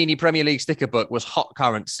book, Panini Premier League sticker book, was hot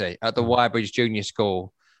currency at the Wyebridge Junior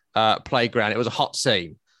School playground. It was a hot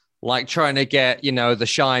scene, like trying to get, the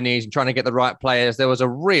shinies and trying to get the right players. There was a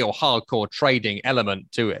real hardcore trading element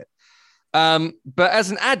to it. But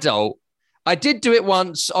as an adult, I did do it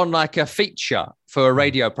once on like a feature for a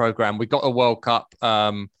radio program. We got a World Cup.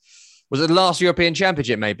 Was it the last European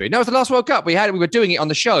Championship? Maybe. No, it was the last World Cup. We were doing it on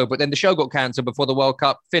the show, but then the show got cancelled before the World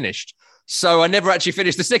Cup finished. So I never actually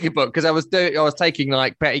finished the sticker book because I was taking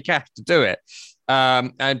like petty cash to do it,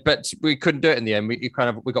 but we couldn't do it in the end.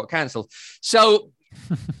 We got cancelled. So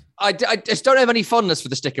I just don't have any fondness for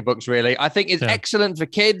the sticker books. Really, I think it's excellent for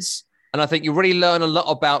kids, and I think you really learn a lot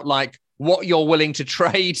about like what you're willing to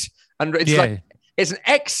trade, and it's an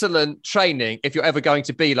excellent training if you're ever going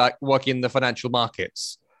to be like working in the financial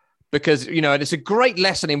markets, because and it's a great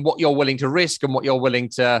lesson in what you're willing to risk and what you're willing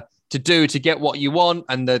to do to get what you want.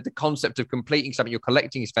 And the concept of completing something you're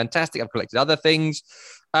collecting is fantastic. I've collected other things.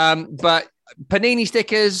 But Panini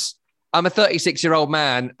stickers, I'm a 36-year-old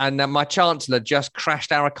man and my chancellor just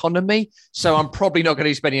crashed our economy. So I'm probably not going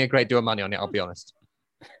to be spending a great deal of money on it, I'll be honest.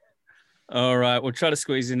 All right, we'll try to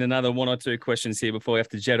squeeze in another one or two questions here before we have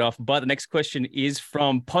to jet off. But the next question is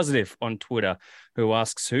from Positive on Twitter, who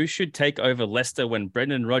asks, who should take over Leicester when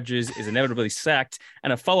Brendan Rodgers is inevitably sacked?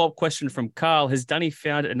 And a follow-up question from Carl, has Dunny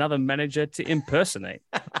found another manager to impersonate?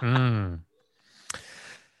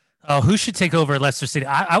 Oh, who should take over at Leicester City?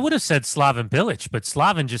 I would have said Slaven Bilic, but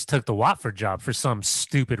Slaven just took the Watford job for some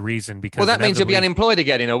stupid reason. Because that means he'll be unemployed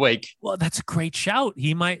again in a week. Well, that's a great shout.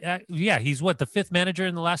 He might. He's what, the 5th manager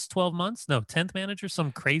in the last 12 months? No, 10th manager.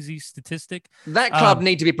 Some crazy statistic. That club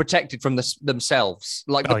need to be protected from themselves.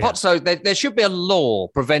 Like the Pozzos, there should be a law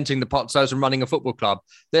preventing the Pozzos from running a football club.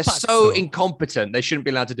 They're so incompetent. They shouldn't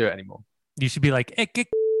be allowed to do it anymore. You should be like,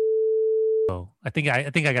 I think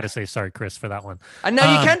I got to say sorry, Chris, for that one. And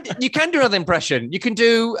now you can do another impression. You can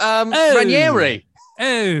do Ranieri.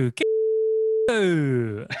 I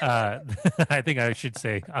think I should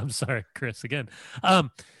say I'm sorry, Chris, again. I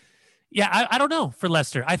don't know for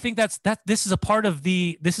Leicester. I think this is a part of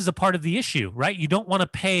the issue, right? You don't want to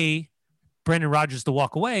pay Brendan Rodgers to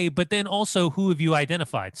walk away, but then also who have you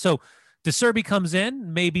identified? So De Zerbi comes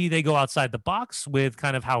in, maybe they go outside the box with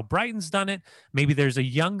kind of how Brighton's done it. Maybe there's a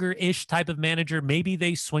younger-ish type of manager. Maybe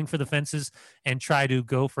they swing for the fences and try to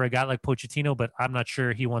go for a guy like Pochettino, but I'm not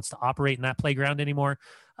sure he wants to operate in that playground anymore.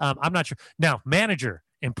 I'm not sure. Now, manager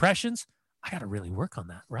impressions, I got to really work on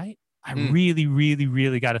that, right? I really, really,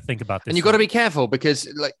 really got to think about this. And you've got to be careful because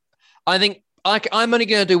I think I'm only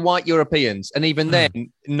going to do white Europeans, and even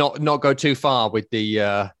then not go too far with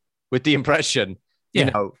the impression,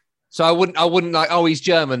 So I wouldn't like, oh, he's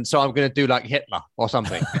German, so I'm going to do like Hitler or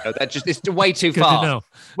something. It's way too far.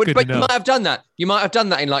 But you might have done that. You might have done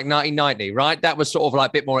that in like 1990, right? That was sort of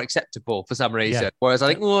like a bit more acceptable for some reason. Yeah. Whereas I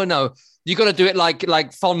think, oh no, you got to do it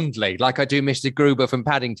like fondly, like I do Mr. Gruber from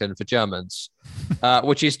Paddington for Germans,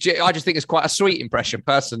 which is I just think it's quite a sweet impression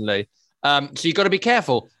personally. So you got to be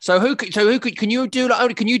careful. So can you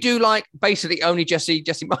do like basically only Jesse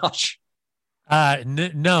Marsh?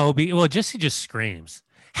 No. Well, Jesse just screams.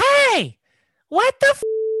 Hey, what the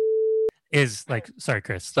is like? Sorry,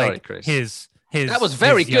 Chris. Sorry, like Chris. His that was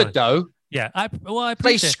very good, though. Yeah, I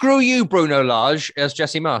say screw you, Bruno Lage, as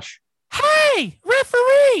Jesse Marsh. Hey,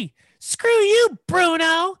 referee! Screw you,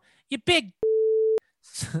 Bruno! You big.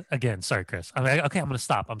 Again, sorry, Chris. I'm okay. I'm gonna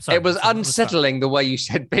stop. I'm sorry. It was unsettling the way you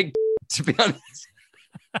said big. To be honest,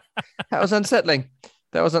 that was unsettling.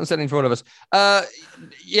 That was unsettling for all of us.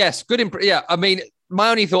 Yes, good. Yeah, I mean. My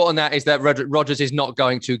only thought on that is that Rodgers is not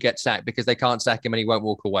going to get sacked because they can't sack him and he won't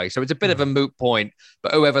walk away. So it's a bit of a moot point,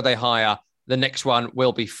 but whoever they hire, the next one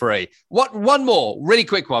will be free. One more, really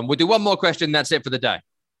quick one. We'll do one more question. That's it for the day.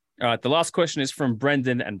 All right. The last question is from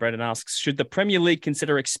Brendan, and Brendan asks, should the Premier League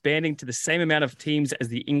consider expanding to the same amount of teams as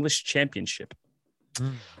the English Championship?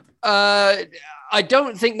 I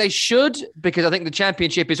don't think they should, because I think the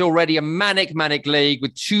Championship is already a manic league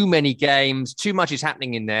with too many games. Too much is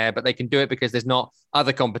happening in there, but they can do it because there's not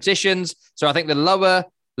other competitions. So I think the lower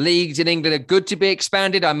leagues in England are good to be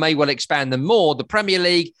expanded. I may well expand them more. The Premier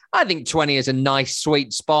League, I think 20 is a nice,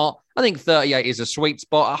 sweet spot. I think 38 is a sweet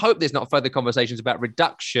spot. I hope there's not further conversations about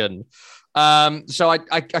reduction. So I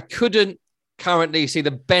couldn't currently see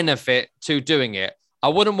the benefit to doing it. I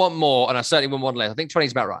wouldn't want more, and I certainly wouldn't want less. I think 20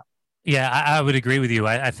 is about right. Yeah, I would agree with you.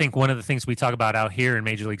 I think one of the things we talk about out here in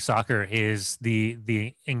Major League Soccer is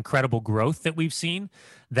the incredible growth that we've seen,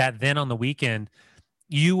 that then on the weekend,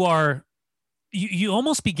 you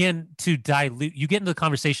almost begin to dilute. You get into the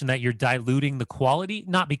conversation that you're diluting the quality,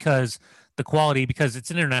 not because it's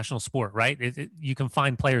an international sport, right? You can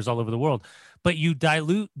find players all over the world, but you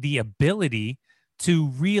dilute the ability to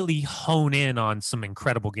really hone in on some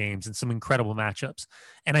incredible games and some incredible matchups.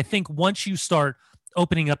 And I think once you start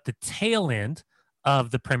opening up the tail end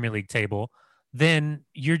of the Premier League table, then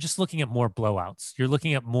you're just looking at more blowouts. You're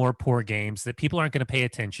looking at more poor games that people aren't going to pay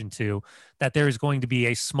attention to, that there is going to be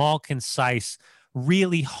a small, concise,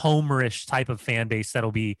 really homerish type of fan base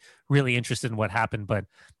that'll be really interested in what happened, but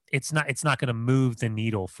it's not going to move the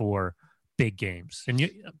needle for big games. And you'll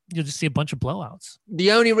just see a bunch of blowouts.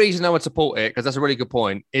 The only reason I would support it, because that's a really good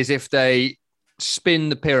point, is if they spin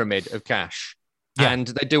the pyramid of cash. Yeah. And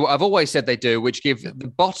they do what I've always said they do, which give the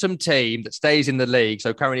bottom team that stays in the league,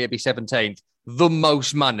 so currently it'd be 17th, the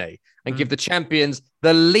most money, and give the champions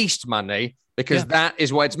the least money, because that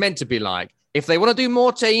is what it's meant to be like. If they want to do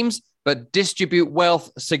more teams, but distribute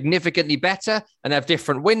wealth significantly better and have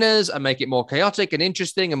different winners and make it more chaotic and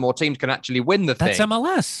interesting and more teams can actually win the thing. That's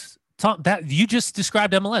MLS. Tom, that you just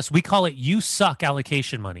described MLS. We call it "you suck"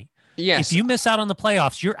 allocation money. Yes. If you miss out on the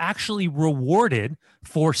playoffs, you're actually rewarded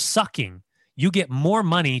for sucking. You get more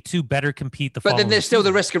money to better compete But then there's still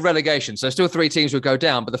the risk of relegation. So still 3 teams would go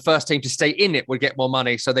down, but the first team to stay in it would get more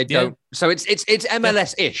money. So they don't. So it's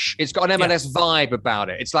MLS-ish. It's got an MLS vibe about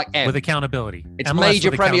it. It's like M. With accountability. It's MLS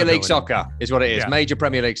major Premier League soccer is what it is. Yeah. Major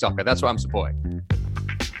Premier League soccer. That's what I'm supporting.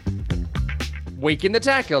 Week in the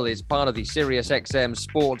Tackle is part of the SiriusXM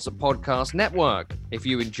Sports Podcast Network. If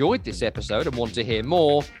you enjoyed this episode and want to hear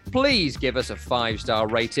more, please give us a 5-star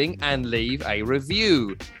rating and leave a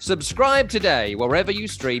review. Subscribe today wherever you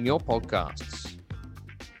stream your podcasts.